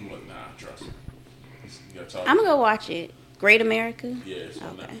 He wasn't high. Trust me. You gotta talk I'm gonna go watch it. Great America. Yeah, it's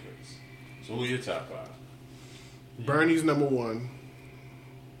on Okay. Netflix. So who are your top 5? Bernie's number 1.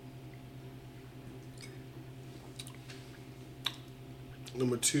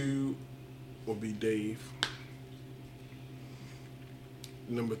 Number 2 will be Dave.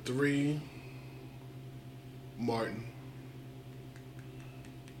 Number 3, Martin.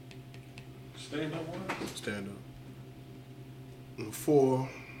 Stand up one. Stand up. Number 4,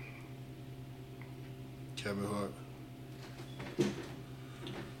 Kevin Hart.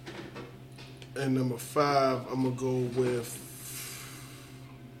 And number 5, I'm gonna go with.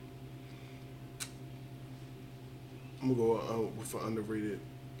 I'm gonna go with an underrated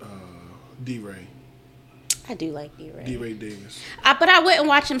D-Ray. I do like D-Ray. D-Ray Davis. But I wouldn't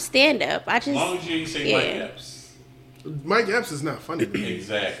watch him stand up. I As just long as you ain't say Mike Epps. Mike Epps is not funny to me.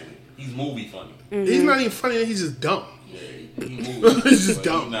 Exactly. He's movie funny. He's not even funny. He's just dumb. Yeah, he movie. He's just but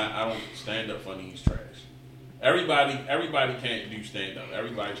dumb. He's not, I don't stand up funny. He's trash. Everybody can't do stand up.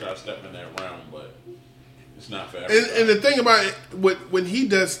 Everybody try to step in that realm, but it's not for everybody. And the thing about it, when he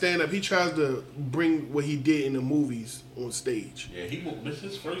does stand up, he tries to bring what he did in the movies on stage. Yeah, he moved. This is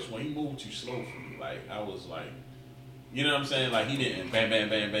his first one. He moved too slow for me. Like I was like, you know what I'm saying? Like he didn't bam, bam,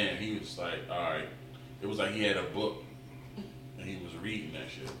 bam, bam. He was like, all right. It was like he had a book and he was reading that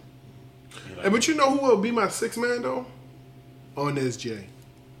shit. He like, Hey, but you know who will be my 6th man though? Arnez J.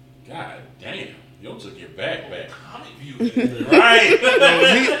 God damn, yo took your back. Right.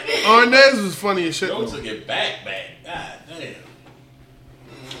 Arnez was funny as shit. Yo Though. took your back. God damn.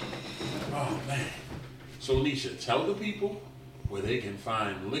 Oh man. So Nisha, tell the people where they can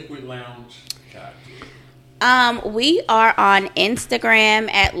find Liquid Lounge Cocktail. We are on Instagram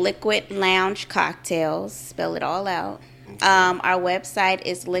at Liquid Lounge Cocktails. Spell it all out. Our website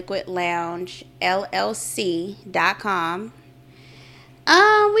is liquidloungellc.com.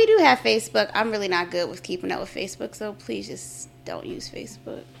 We we do have Facebook. I'm really not good with keeping up with Facebook, so please just don't use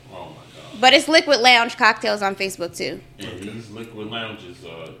Facebook. Oh my God. But it's Liquid Lounge Cocktails on Facebook too. And these liquid lounges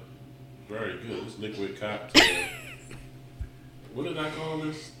are very good. It's liquid cocktail. What did I call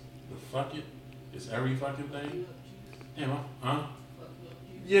this? The fuck it? It's every fucking thing? Damn, huh?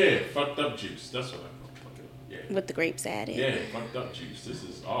 Yeah, fucked up juice. That's what I call it. Fuck it. Yeah. With the grapes added. Yeah, fucked up juice. This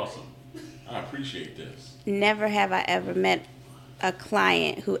is awesome. I appreciate this. Never have I ever met a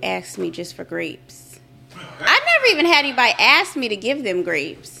client who asked me just for grapes. I never even had anybody ask me to give them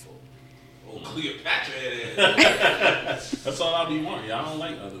grapes. Oh, Cleopatra had it. That's all I be wanting. I don't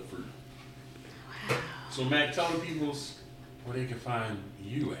like other fruit. So, Mac, tell the people where they can find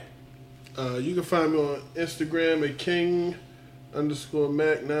you at. You can find me on Instagram at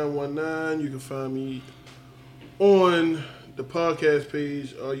King_Mac919. You can find me on the podcast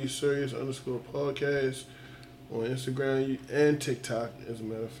page, Are You Serious _podcast on Instagram and TikTok, as a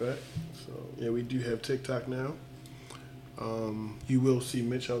matter of fact. So, yeah, we do have TikTok now. You will see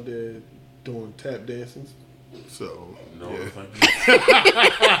Mitch out there doing tap dances. So, No, yeah. thank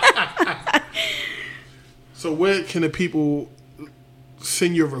you. So where can the people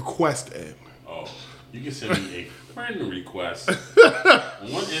send your request at? Oh, you can send me a friend request on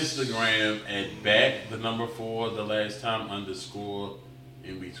Instagram at back4 the last time _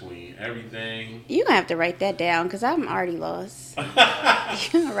 in between everything. You're going to have to write that down because I'm already lost. You're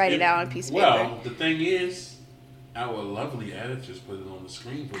going to write it out on a piece of paper. Well, the thing is, our lovely editors put it on the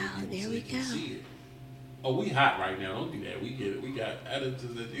screen for Oh, you there so we you can go. see it. Oh, we hot right now. Don't do that. We get it. We got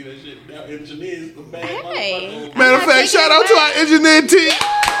editors that do that shit. Now engineers, the bad Hey. motherfuckers. Matter of fact, shout out to our engineer team.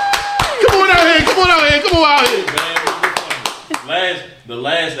 Come on out here. Come on out here. Come on out here. Bad motherfuckers. The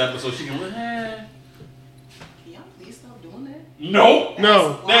last episode, she can. Can y'all please stop doing that? No.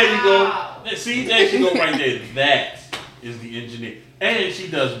 No. There you go. See, there you go right there. That is the engineer. And she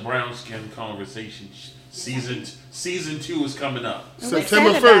does Brown Skin Conversations. Season 2 is coming up.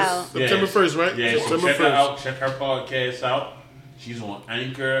 September that 1st. about? September 1st, right? Yeah, so September check her 1st. out. Check her podcast out. She's on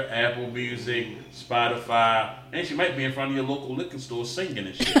Anchor, Apple Music, Spotify, and she might be in front of your local liquor store singing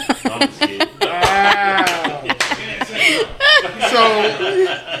and shit. No, I'm just kidding.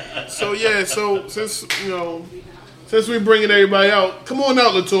 So since we're bringing everybody out, come on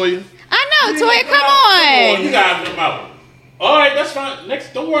out, LaToya. I know, Toya, come Oh, you on. gotta come out. All right, that's fine.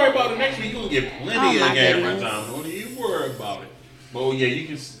 Don't worry about it. Next week you're gonna get Oh, plenty my of camera goodness. time. Don't you worry about it. But yeah, you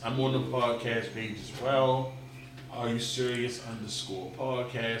can. I'm on the podcast page as well. Are You Serious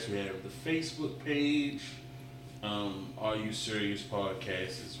 _podcast. We have the Facebook page. Are You Serious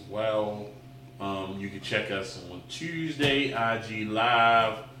podcast as well. You can check us on Tuesday, IG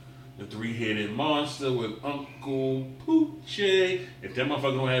Live, the 3-Headed Monster with Uncle Poochie. If that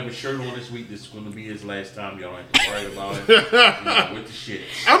motherfucker don't have a shirt on this week, this is going to be his last time. Y'all don't have to worry about it. With the shit.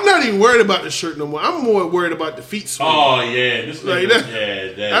 I'm not even worried about the shirt no more. I'm more worried about the feet swing. Oh, yeah. This Like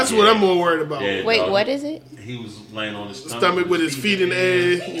nigga, that- That's what I'm more worried about. Yeah, Wait, dog. what is it? He was laying on his Stomach with his feet in the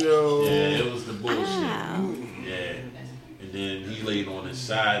air, Yeah, it was the bullshit. Wow. Yeah. And then he laid on his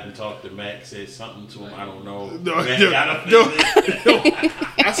side and talked to Mac, said something to him. I don't know. No, Mac no, got no. offended.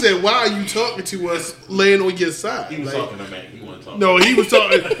 I said, why are you talking to us laying on your side? He was Like, talking to Mac. He wasn't talking. no, he was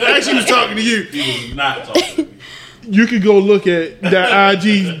talking. Actually, he was talking to you. He was not talking to me. You could go look at the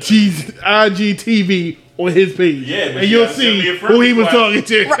IGTV on his page, Yeah, but and you you'll gotta send me see a friend who he was request. talking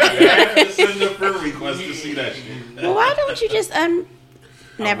to. You have to send a friend request to see that shit. Well, why don't you just never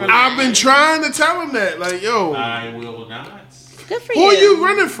mind. I've been trying to tell him that, like, yo, I will not. Good for who are you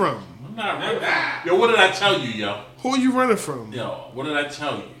running from? I'm not running. Yo, what did I tell you, yo? Who are you running from? Yo, what did I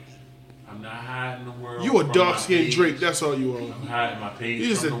tell you? I'm not hiding the world. You a from dark my skinned page. Drake. That's all you are. I'm hiding my page. You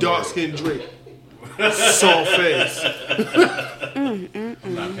just from a the dark world. skinned Drake. Soft face. I'm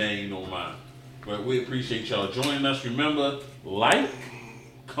not paying you no mind. But we appreciate y'all joining us. Remember, like,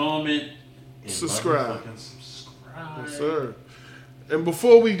 comment, and Subscribe. motherfucking subscribe. Yes, sir. And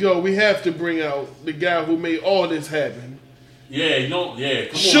before we go, we have to bring out the guy who made all this happen. Yeah, come on.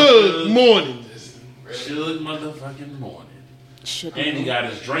 Suge Morning. Suge motherfucking morning. Sugar. And he got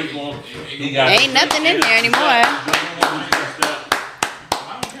his drink on. He got Ain't nothing in there anymore. I'm on camera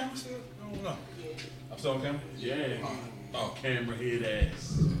still? I don't know. I'm still on camera? Yeah. Oh. Camera head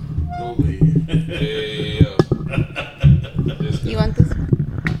ass. Go ahead. Yeah. You want this one?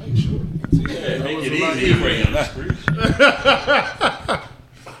 Are you sure? Yeah, make it easy. Ray on the screen.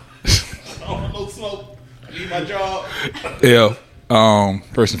 Oh, no smoke. I need my job. Yeah.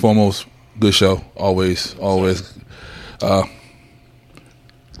 First and foremost, good show. Always.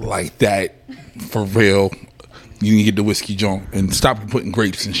 Like that. For real. You need to get the whiskey junk and stop putting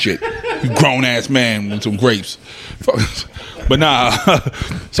grapes and shit. Grown ass man with some grapes. But nah,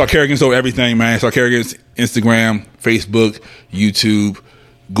 Saw Kerrigan's over everything, man. Saw Kerrigan's Instagram, Facebook, YouTube,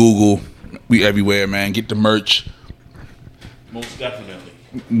 Google. We everywhere, man. Get the merch. Most definitely.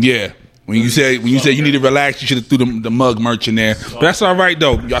 Yeah. When you said you need to relax, you should have threw the mug merch in there. But that's all right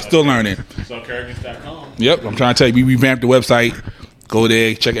though. Y'all still learning. SawKerrigans.com. Yep, I'm trying to tell you, we revamped the website. Go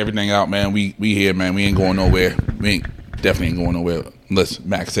there, check everything out, man. We here, man. We ain't going nowhere. We definitely ain't going nowhere unless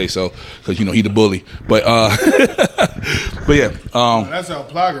Max say so, because you know he the bully. But but yeah, That's our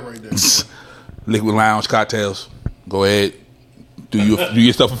plugger right there. Liquid Lounge cocktails. Go ahead, do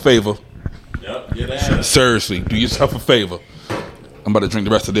yourself a favor. Yep, get that. Seriously, do yourself a favor. I'm about to drink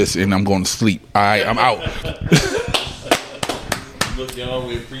the rest of this and I'm going to sleep. All right, I'm out. Look, y'all,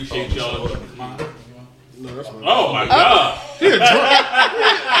 we appreciate y'all. No, that's fine. Oh my God. He a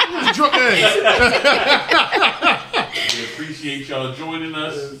drunk ass. We appreciate y'all joining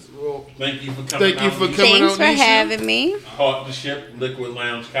us. Thank you for coming Thank you out. for coming Thanks out. for having me. Partnership, Liquid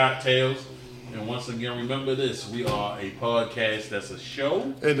Lounge Cocktails. And once again, remember this. We are a podcast that's a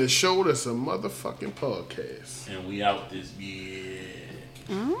show. And the show that's a motherfucking podcast. And we out this year.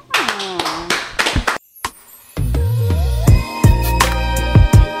 Oh.